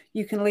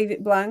 You can leave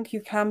it blank.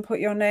 You can put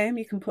your name.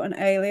 You can put an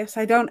alias.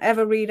 I don't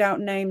ever read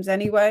out names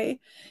anyway.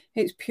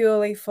 It's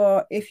purely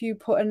for if you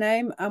put a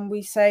name and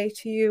we say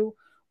to you,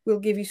 we'll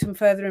give you some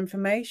further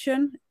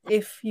information.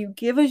 If you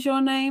give us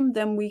your name,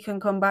 then we can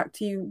come back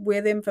to you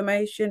with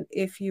information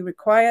if you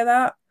require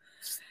that.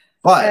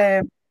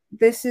 But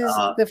this is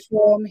the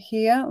form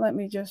here. Let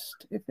me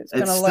just, if it's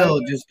going to load. It's still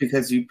just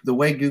because the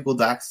way Google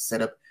Docs is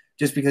set up,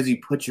 just because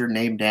you put your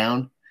name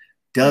down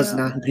does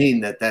not mean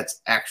that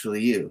that's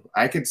actually you.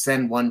 I could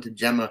send one to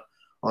Gemma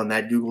on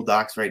that Google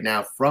Docs right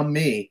now from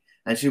me,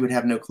 and she would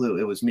have no clue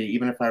it was me.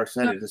 Even if I were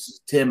sending this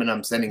is Tim and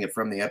I'm sending it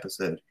from the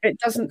episode. It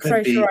doesn't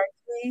trace your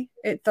ID.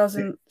 It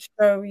doesn't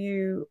show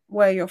you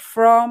where you're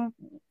from.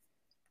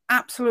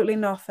 Absolutely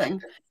nothing.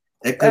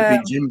 It could be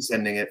Jim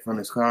sending it from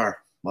his car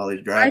while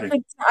he's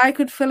driving. I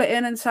could fill it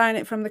in and sign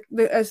it from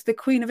as the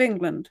Queen of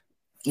England.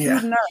 Yeah.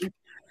 Who'd know?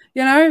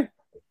 You know,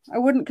 I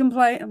wouldn't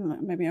complain.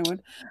 Maybe I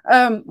would.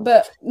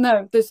 But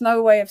no, there's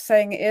no way of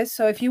saying it is.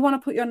 So if you want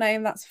to put your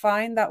name, that's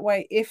fine. That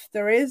way, if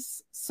there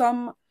is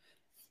some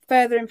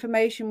further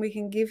information we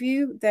can give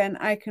you, then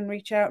I can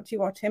reach out to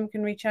you or Tim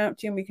can reach out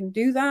to you and we can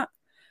do that.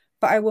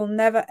 But I will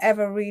never,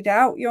 ever read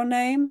out your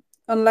name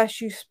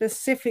unless you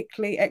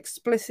specifically,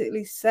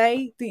 explicitly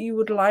say that you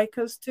would like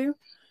us to.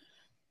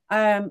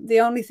 The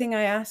only thing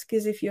I ask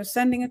is if you're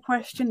sending a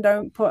question,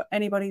 don't put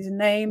anybody's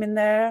name in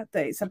there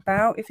that it's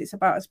about. If it's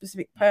about a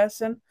specific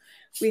person,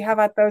 we have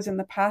had those in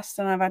the past,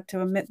 and I've had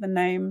to omit the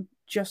name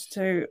just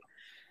to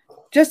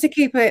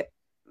keep it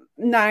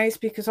nice,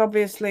 because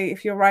obviously,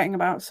 if you're writing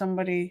about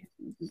somebody,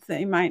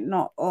 they might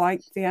not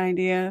like the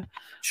idea.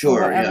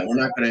 Sure, yeah, we're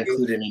not going to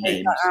include any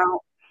names.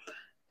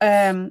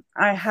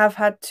 I have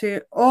had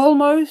to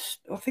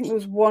almost. I think there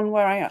was one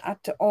where I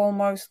had to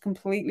almost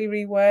completely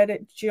reword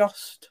it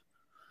just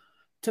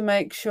to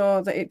make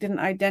sure that it didn't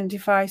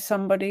identify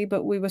somebody,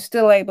 but we were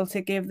still able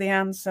to give the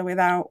answer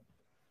without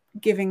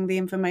giving the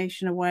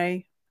information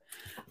away.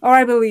 Or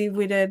I believe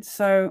we did.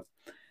 So,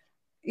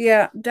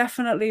 yeah,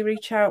 definitely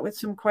reach out with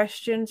some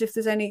questions. If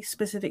there's any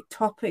specific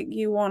topic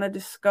you want to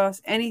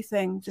discuss,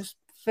 anything, just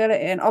fill it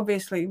in.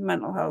 Obviously,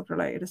 mental health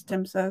related, as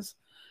Tim says.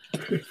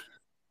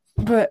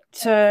 But,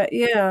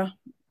 yeah.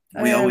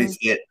 We always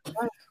get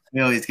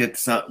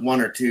one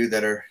or two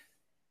that are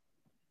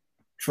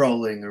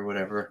trolling or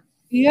whatever.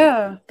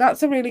 Yeah,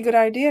 that's a really good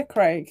idea,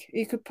 Craig.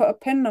 You could put a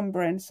PIN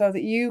number in so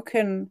that you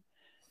can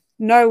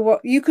know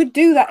what you could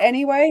do that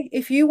anyway.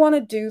 If you want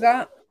to do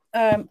that,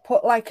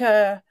 put like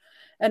an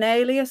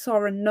alias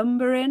or a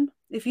number in.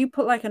 If you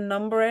put like a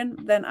number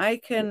in, then I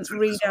can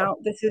read out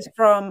this is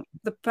from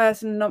the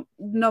person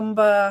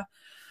number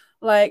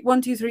like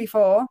 1, 2, 3,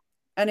 4.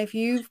 And if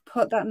you've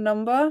put that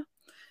number,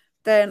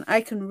 then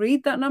I can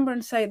read that number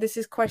and say this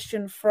is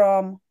question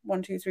from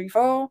 1, 2, 3,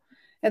 4.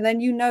 And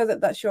then you know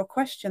that that's your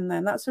question.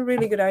 Then that's a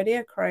really good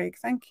idea, Craig.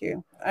 Thank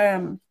you.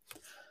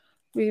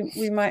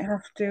 We might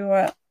have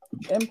to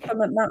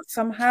implement that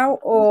somehow,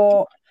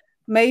 or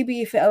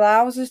maybe if it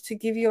allows us to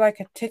give you like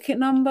a ticket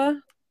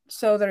number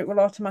so that it will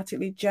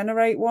automatically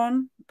generate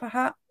one,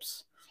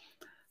 perhaps,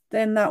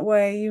 then that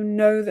way you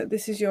know that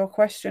this is your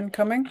question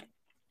coming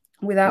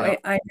without it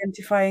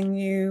identifying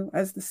you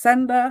as the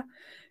sender.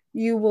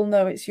 You will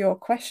know it's your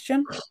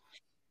question.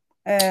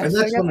 And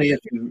that's only if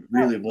you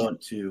really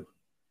want to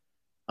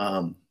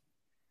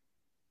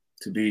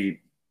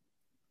be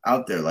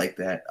out there like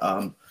that.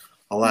 A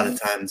lot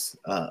of times,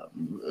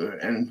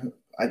 and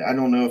I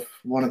don't know if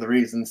one of the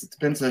reasons it's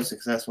been so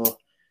successful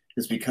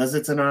is because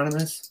it's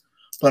anonymous,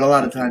 but a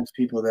lot of times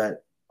people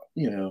that,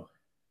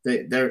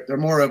 they're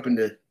more open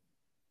to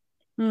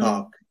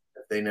talk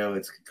if they know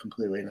it's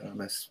completely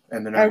anonymous.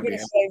 And they're not going to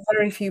say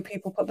very few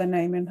people put their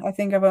name in. I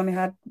think I've only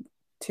had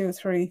 2 or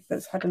 3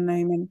 that's had a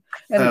name in.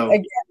 And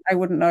again, I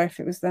wouldn't know if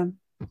it was them.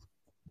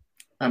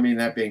 I mean,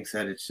 that being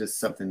said, it's just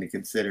something to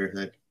consider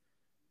that,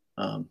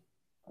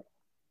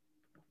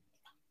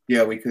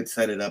 we could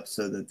set it up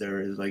so that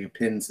there is like a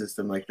pin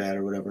system like that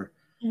or whatever.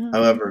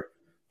 However,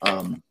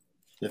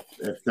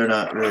 if they're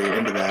not really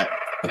into that,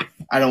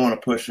 I don't want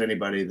to push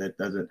anybody that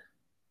doesn't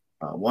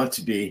want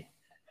to be.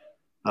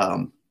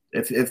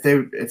 If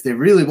they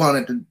really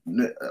wanted to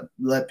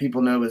let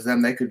people know it was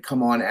them, they could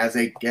come on as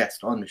a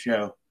guest on the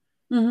show,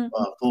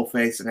 full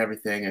face and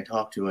everything, and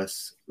talk to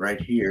us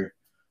right here.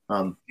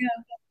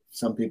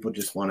 Some people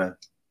just want to,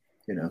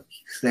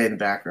 stay in the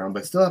background,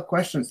 but still have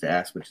questions to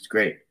ask, which is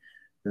great.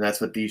 And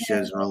that's what these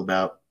shows are all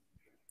about.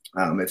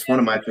 It's one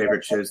of my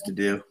favorite shows to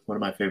do, one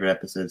of my favorite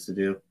episodes to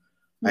do.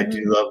 I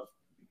do love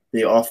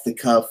the off the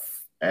cuff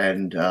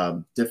and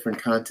different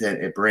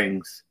content it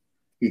brings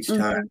each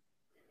time.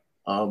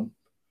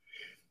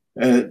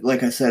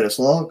 Like I said, as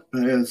long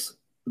as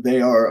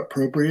they are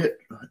appropriate,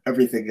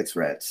 everything gets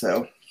read.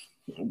 So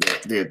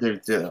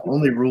the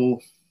only rule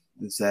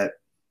is that,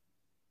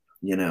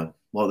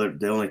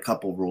 the only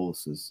couple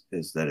rules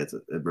is that it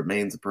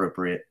remains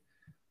appropriate,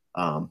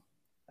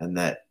 and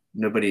that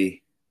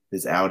nobody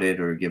is outed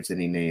or gives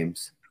any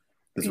names,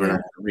 because we're not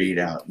going to read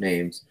out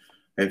names.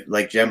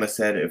 Like Gemma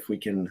said, if we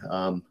can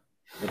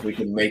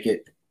make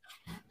it,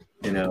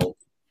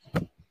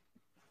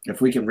 if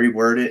we can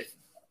reword it,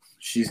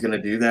 she's going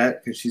to do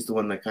that, because she's the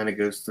one that kind of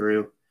goes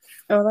through.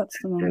 Oh, that's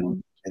the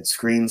one. And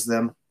screens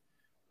them.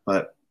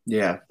 But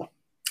yeah,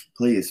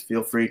 please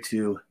feel free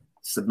to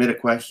submit a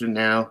question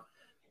now.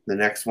 The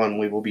next one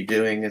we will be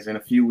doing is in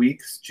a few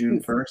weeks,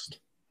 June 1st.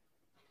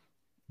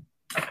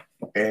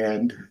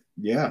 And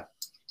yeah.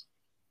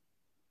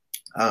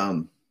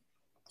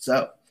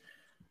 So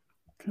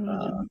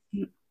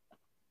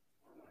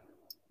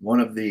one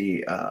of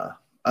the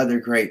other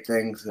great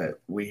things that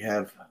we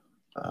have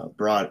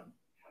brought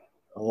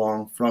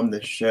along from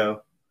this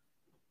show,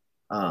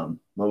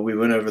 we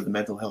went over the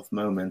mental health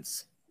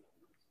moments,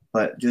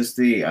 but just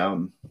the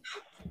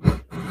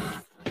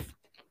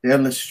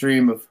endless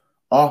stream of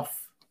off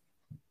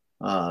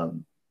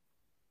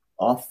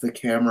the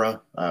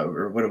camera,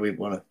 or what do we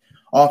want to,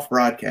 off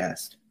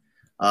broadcast.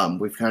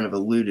 We've kind of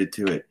alluded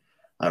to it,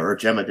 or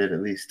Gemma did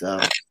at least,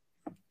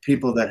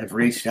 people that have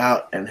reached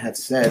out and have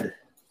said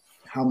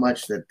how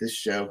much that this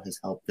show has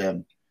helped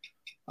them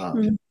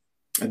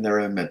in their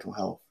own mental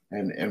health.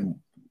 And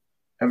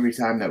every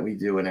time that we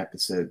do an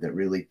episode that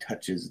really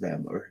touches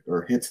them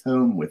or hits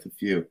home with a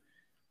few,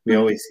 we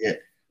always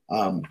get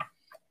an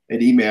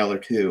email or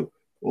two,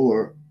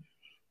 or,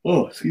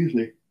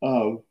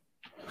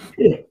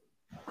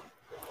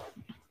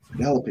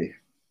 Penelope.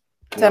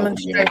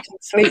 Demonstrating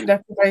sleep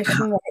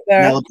deprivation right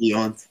there. Penelope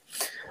yawns.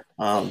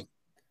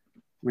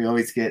 We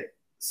always get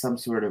some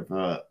sort of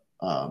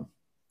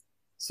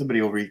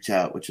somebody will reach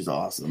out, which is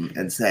awesome,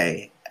 and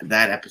say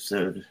that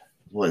episode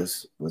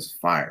was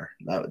fire.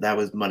 That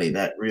was money.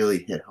 That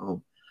really hit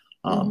home.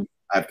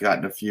 I've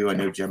gotten a few. I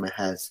know Gemma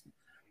has,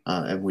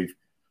 and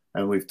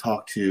we've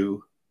talked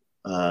to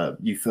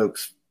you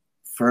folks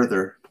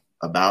further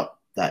about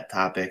that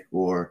topic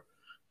or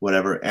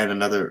whatever. And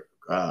another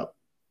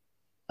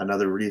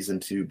reason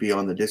to be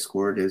on the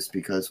Discord is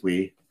because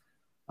we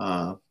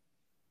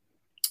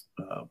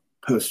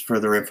post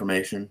further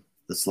information,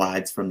 the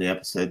slides from the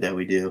episode that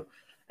we do,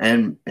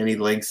 and any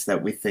links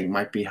that we think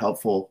might be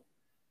helpful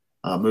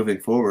moving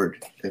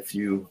forward. If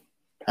you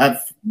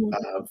have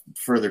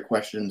further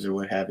questions or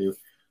what have you,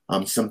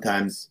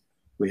 sometimes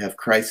we have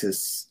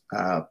crisis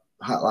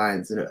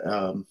hotlines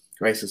and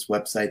crisis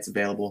websites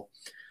available.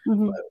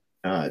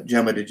 But,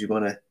 Gemma, did you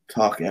want to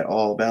talk at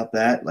all about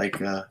that? Like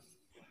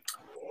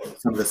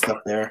some of the stuff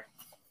there?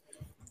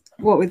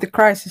 What, with the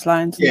crisis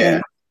lines?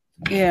 Yeah.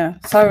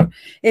 So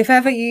if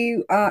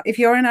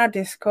you're in our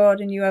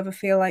Discord and you ever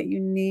feel like you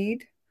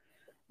need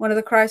one of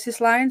the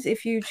crisis lines,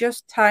 if you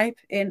just type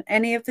in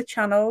any of the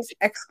channels,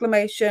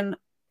 exclamation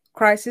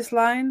crisis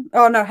line,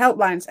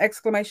 helplines,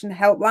 exclamation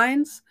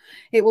helplines,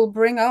 it will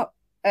bring up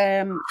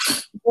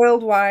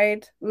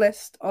worldwide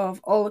list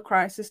of all the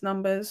crisis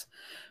numbers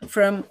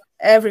from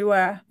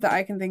everywhere that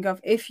I can think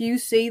of. If you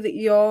see that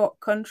your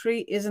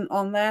country isn't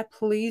on there,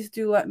 please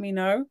do let me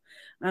know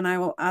and I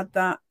will add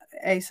that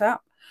ASAP.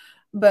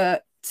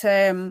 But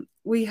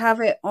we have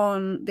it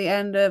on the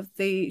end of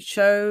the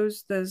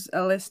shows. There's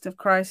a list of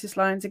crisis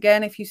lines.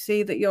 Again, if you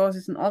see that yours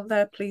isn't on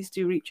there, please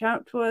do reach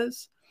out to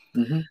us.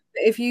 Mm-hmm.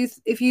 If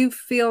you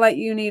feel like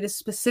you need a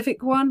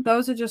specific one,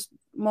 those are just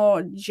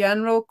more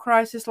general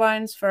crisis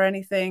lines for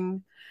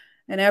anything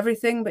and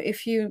everything. But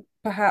if you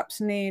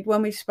perhaps need,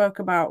 when we spoke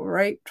about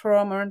rape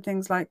trauma and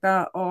things like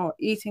that, or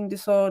eating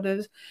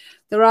disorders,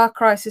 there are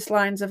crisis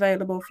lines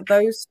available for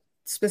those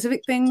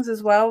specific things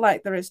as well,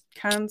 like there is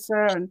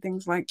cancer and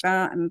things like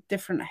that, and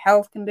different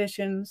health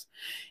conditions.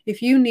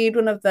 If you need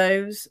one of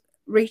those,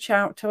 reach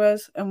out to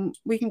us and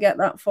we can get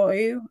that for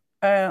you.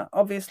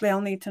 Obviously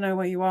I'll need to know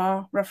where you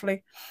are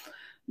roughly,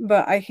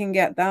 but I can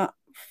get that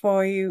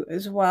for you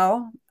as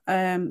well.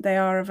 They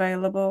are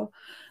available,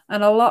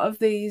 and a lot of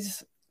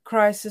these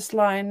crisis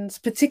lines,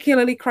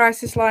 particularly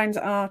crisis lines,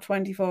 are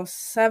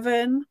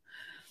 24/7.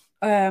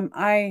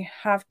 I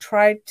have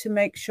tried to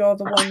make sure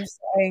the ones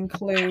that I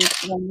include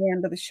on the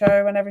end of the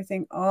show and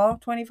everything are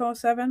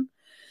 24/7.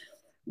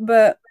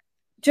 But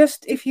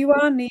just if you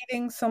are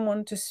needing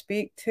someone to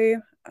speak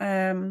to,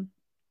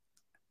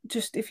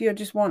 just if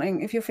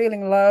you're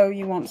feeling low,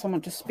 you want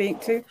someone to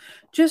speak to,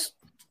 just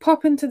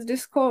pop into the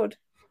Discord.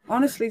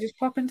 Honestly, just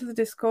pop into the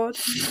Discord.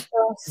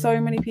 There are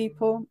so many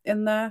people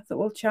in there that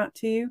will chat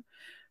to you.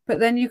 But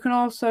then you can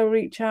also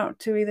reach out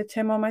to either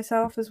Tim or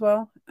myself as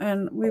well,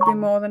 and we'd be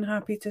more than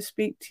happy to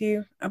speak to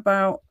you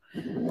about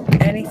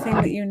anything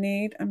that you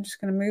need. I'm just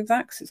going to move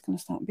that because it's going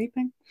to start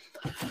beeping.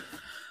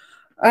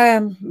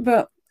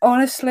 But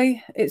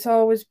honestly, it's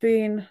always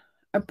been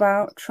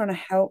about trying to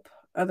help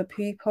other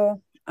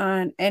people,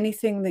 and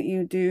anything that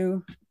you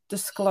do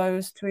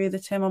disclose to either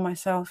Tim or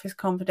myself is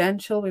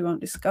confidential. We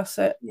won't discuss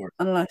it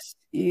unless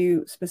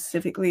you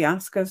specifically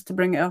ask us to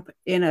bring it up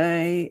in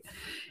an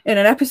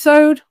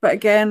episode. But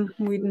again,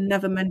 we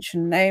never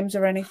mention names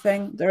or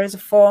anything. There is a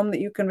form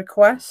that you can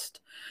request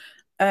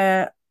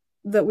that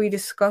we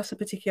discuss a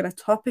particular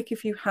topic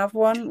if you have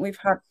one. We've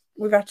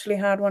actually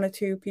had one or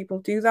two people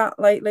do that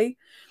lately.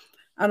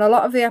 And a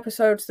lot of the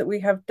episodes that we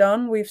have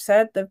done, we've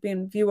said they've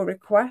been viewer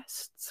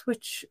requests,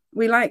 which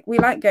we like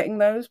getting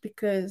those,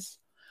 because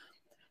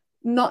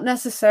not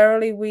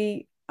necessarily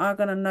we are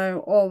going to know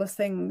all the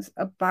things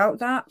about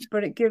that,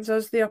 but it gives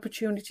us the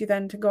opportunity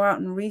then to go out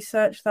and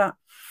research that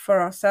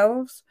for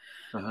ourselves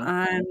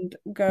and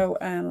go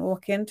and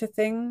look into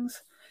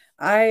things.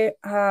 I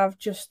have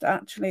just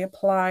actually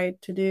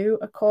applied to do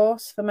a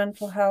course for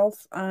mental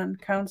health and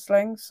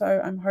counselling,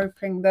 so I'm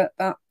hoping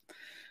that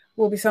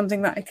will be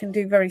something that I can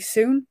do very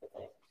soon,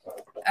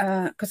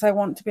 because I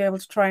want to be able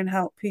to try and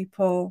help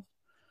people.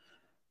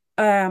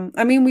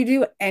 I mean, we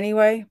do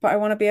anyway, but I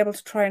want to be able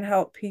to try and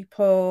help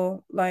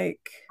people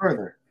like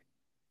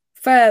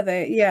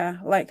further, yeah,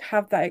 like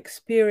have that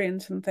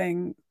experience and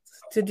things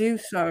to do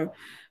so.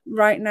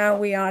 Right now,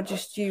 we are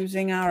just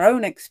using our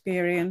own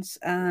experience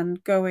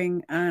and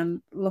going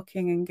and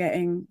looking and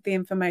getting the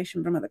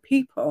information from other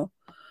people.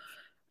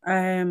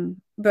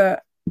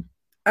 But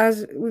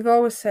as we've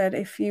always said,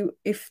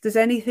 if there's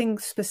anything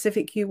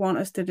specific you want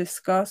us to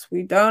discuss,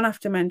 we don't have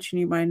to mention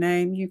you by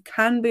name. You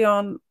can be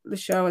on the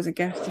show as a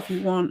guest if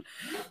you want.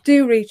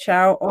 Do reach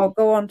out or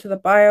go on to the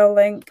bio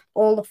link.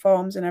 All the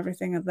forms and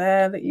everything are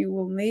there that you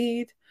will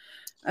need.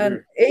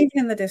 And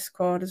even the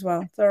Discord as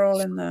well. They're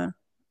all in there.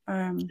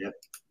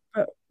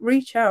 But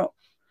reach out.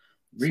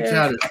 Reach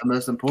out is the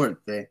most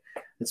important thing.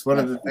 It's one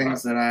of the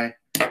things that I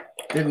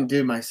didn't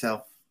do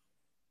myself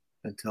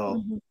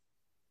until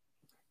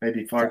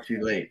maybe far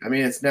too late. I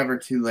mean, it's never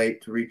too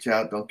late to reach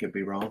out, don't get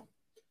me wrong.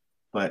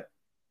 But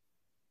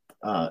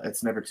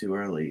it's never too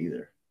early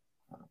either.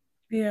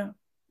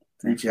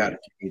 Reach out if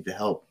you need the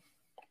help.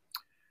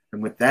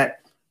 And with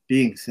that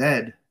being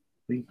said,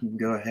 we can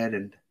go ahead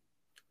and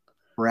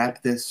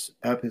wrap this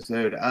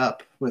episode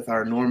up with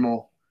our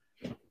normal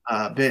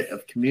bit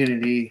of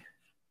community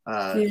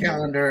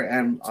calendar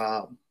and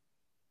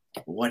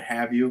what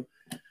have you.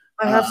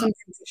 I have something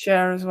to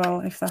share as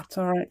well, if that's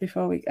all right,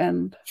 before we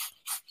end.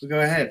 So go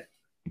ahead.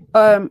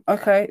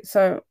 Okay,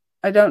 so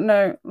I don't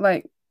know,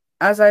 like,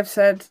 as I've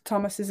said,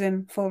 Thomas is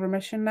in full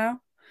remission now.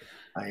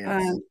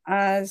 Yes.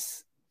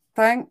 As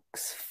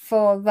thanks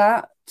for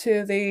that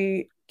to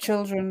the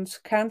children's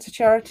cancer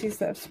charities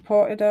that have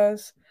supported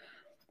us,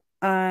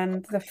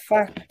 and the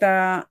fact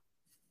that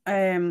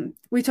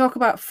we talk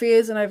about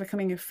fears and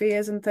overcoming your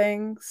fears and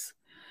things.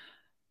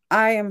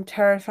 I am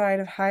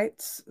terrified of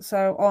heights.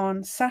 So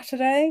on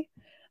Saturday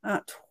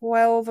at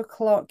 12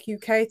 o'clock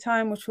UK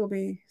time, which will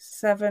be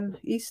 7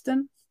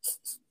 Eastern.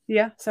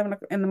 Yeah, 7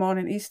 in the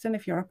morning Eastern,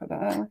 if you're up at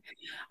that early.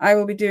 I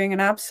will be doing an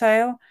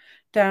abseil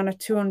down a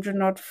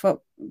 200-odd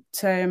foot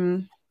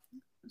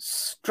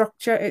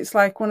structure. It's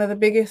like one of the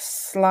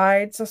biggest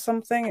slides or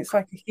something. It's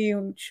like a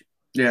huge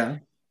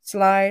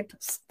slide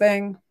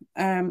thing.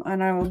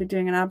 And I will be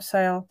doing an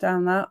abseil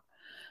down that.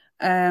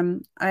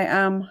 I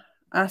am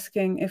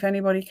asking if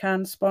anybody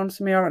can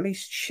sponsor me or at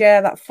least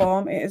share that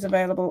form. It is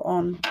available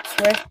on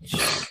Twitch.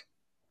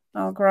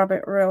 I'll grab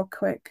it real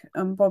quick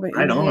and bob it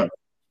in here.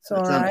 It's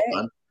all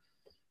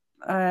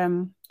right.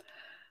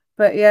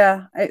 But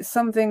yeah, it's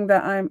something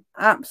that I'm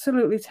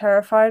absolutely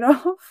terrified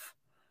of.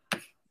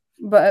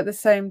 But at the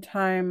same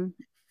time,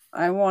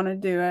 I want to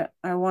do it.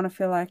 I want to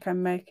feel like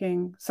I'm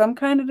making some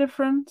kind of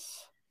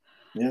difference.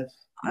 Yes.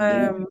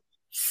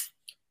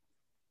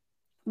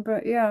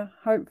 But yeah,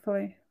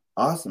 hopefully.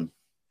 Awesome.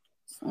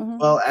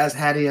 Well, as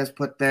Hattie has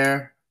put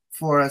there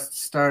for us to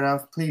start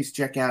off, please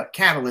check out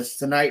Catalyst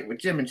tonight with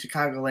Jim in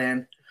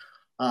Chicagoland.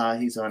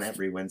 He's on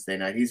every Wednesday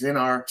night. He's in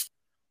our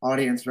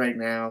audience right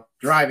now,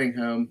 driving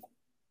home.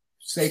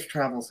 Safe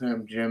travels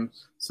home, Jim,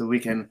 so we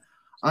can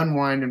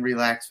unwind and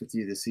relax with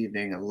you this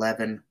evening,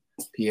 11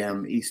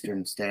 p.m.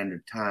 Eastern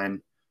Standard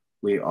Time.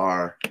 We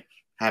are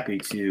happy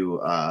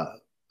to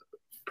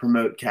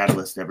promote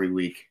Catalyst every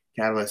week.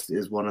 Catalyst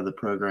is one of the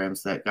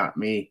programs that got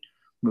me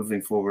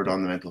moving forward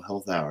on the Mental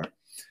Health Hour.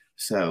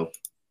 So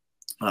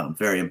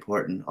very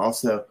important.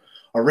 Also,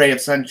 a Ray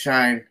of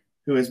Sunshine,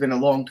 who has been a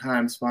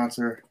long-time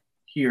sponsor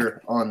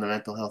here on the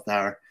Mental Health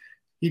Hour.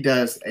 He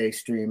does a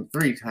stream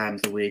 3 times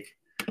a week.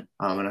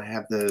 And I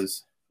have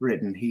those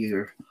written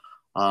here.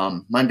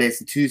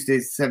 Mondays and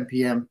Tuesdays at 7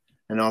 p.m.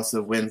 and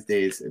also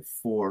Wednesdays at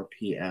 4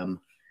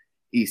 p.m.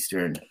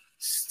 Eastern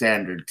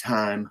Standard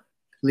Time.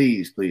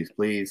 Please, please,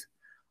 please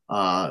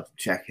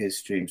check his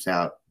streams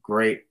out.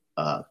 Great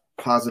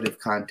positive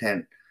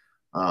content,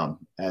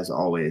 as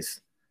always,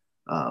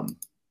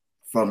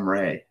 from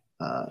Ray,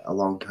 a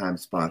longtime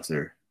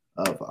sponsor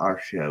of our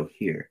show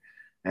here.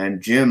 And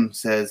Jim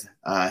says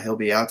he'll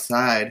be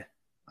outside,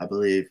 I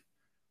believe.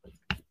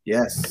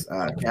 Yes,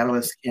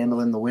 Catalyst candle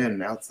in the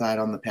wind outside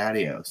on the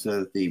patio.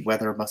 So the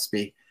weather must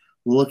be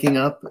looking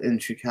up in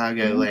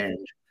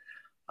Chicagoland,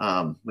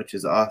 which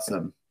is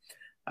awesome.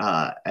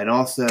 And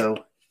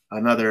also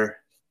another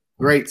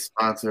great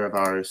sponsor of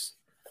ours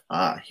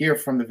here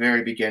from the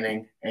very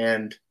beginning,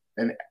 and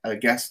a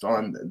guest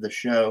on the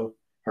show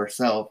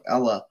herself,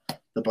 Ella,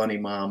 the bunny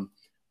mom.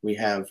 We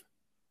have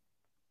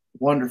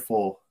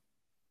wonderful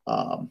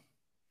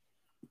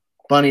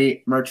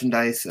bunny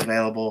merchandise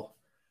available.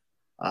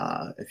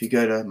 If you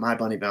go to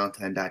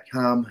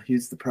mybunnyvalentine.com,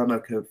 use the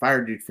promo code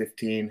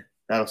FireDude15.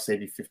 That'll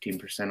save you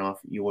 15%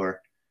 off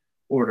your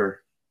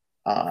order,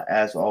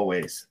 as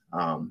always.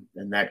 And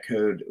that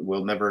code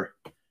will never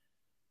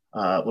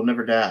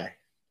die.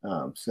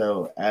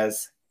 So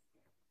as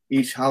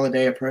each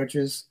holiday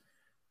approaches,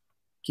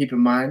 keep in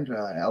mind,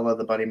 Ella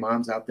the Bunny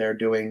Mom's out there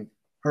doing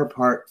her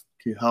part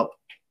to help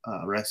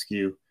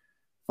rescue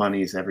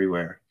bunnies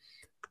everywhere.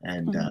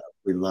 And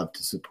we love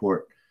to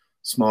support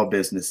small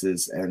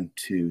businesses and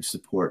to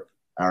support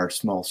our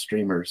small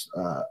streamers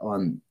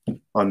on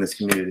this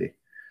community.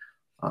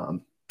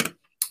 And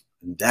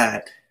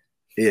that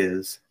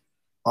is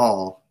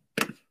all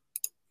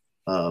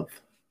of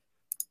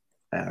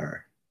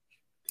our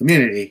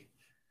community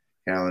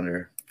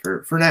calendar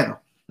for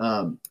now.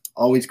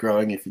 Always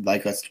growing. If you'd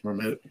like us to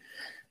promote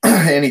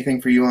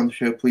anything for you on the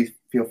show, please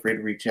feel free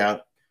to reach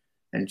out.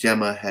 And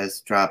Gemma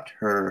has dropped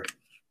her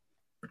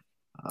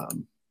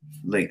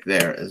link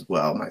there as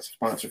well. My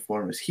sponsor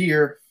form is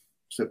here,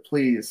 so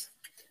please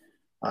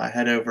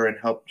head over and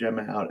help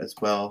Gemma out as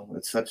well.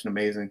 It's such an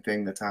amazing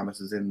thing that Thomas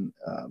is in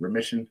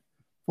remission,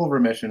 full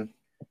remission,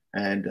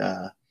 and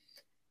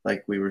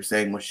like we were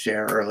saying with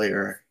Cher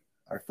earlier,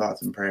 our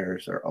thoughts and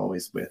prayers are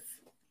always with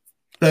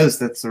those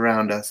that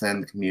surround us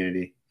and the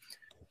community,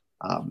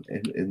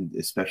 and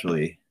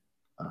especially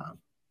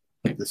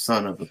the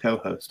son of a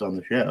co-host on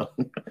the show.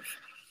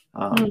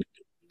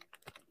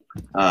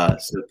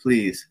 So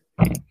please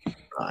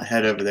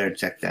head over there and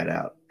check that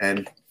out.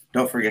 And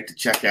don't forget to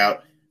check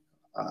out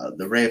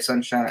the Ray of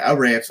Sunshine, our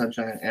Ray of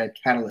Sunshine, and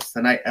Catalyst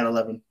tonight at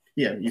 11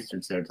 p.m.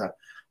 Eastern Standard Time.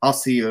 I'll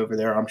see you over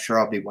there. I'm sure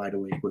I'll be wide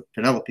awake with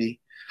Penelope.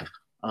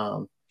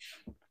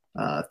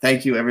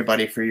 Thank you,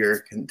 everybody, for your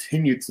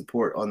continued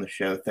support on the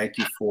show. Thank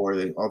you for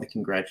all the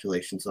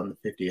congratulations on the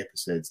 50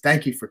 episodes.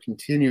 Thank you for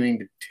continuing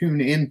to tune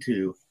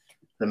into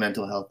the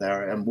Mental Health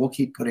Hour, and we'll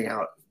keep putting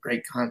out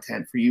great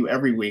content for you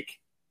every week,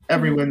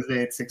 every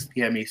Wednesday at 6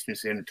 p.m. Eastern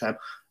Standard Time,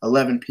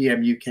 11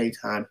 p.m. UK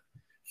time.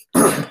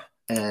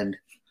 And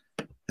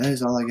that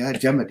is all I got.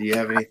 Gemma, do you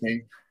have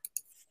anything?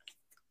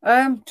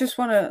 Just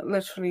want to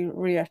literally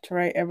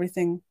reiterate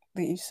everything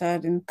that you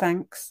said in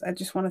thanks. I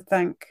just want to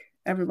thank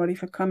everybody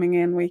for coming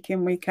in,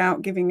 week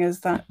out, giving us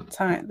that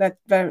time, that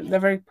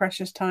very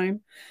precious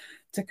time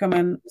to come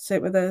and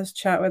sit with us,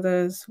 chat with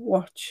us,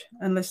 watch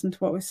and listen to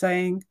what we're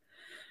saying.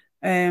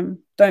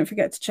 Don't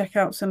forget to check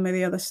out some of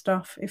the other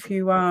stuff. If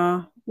you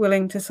are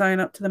willing to sign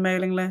up to the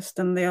mailing list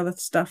and the other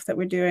stuff that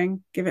we're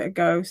doing, give it a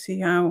go, see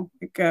how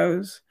it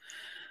goes.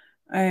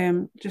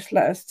 Just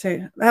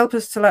help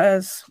us to let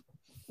us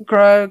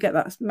grow, get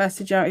that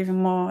message out even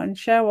more, and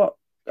share what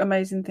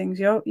amazing things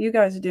you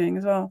guys are doing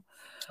as well.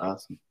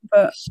 Awesome.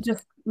 But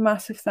just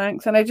massive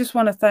thanks. And I just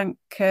want to thank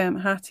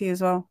Hattie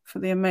as well for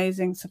the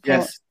amazing support.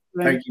 Yes,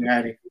 thank you,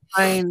 Hattie.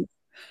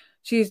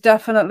 She's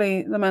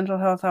definitely the Mental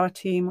Health Hour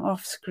team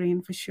off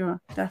screen for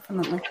sure.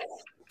 Definitely.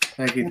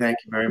 Thank you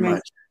very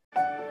much.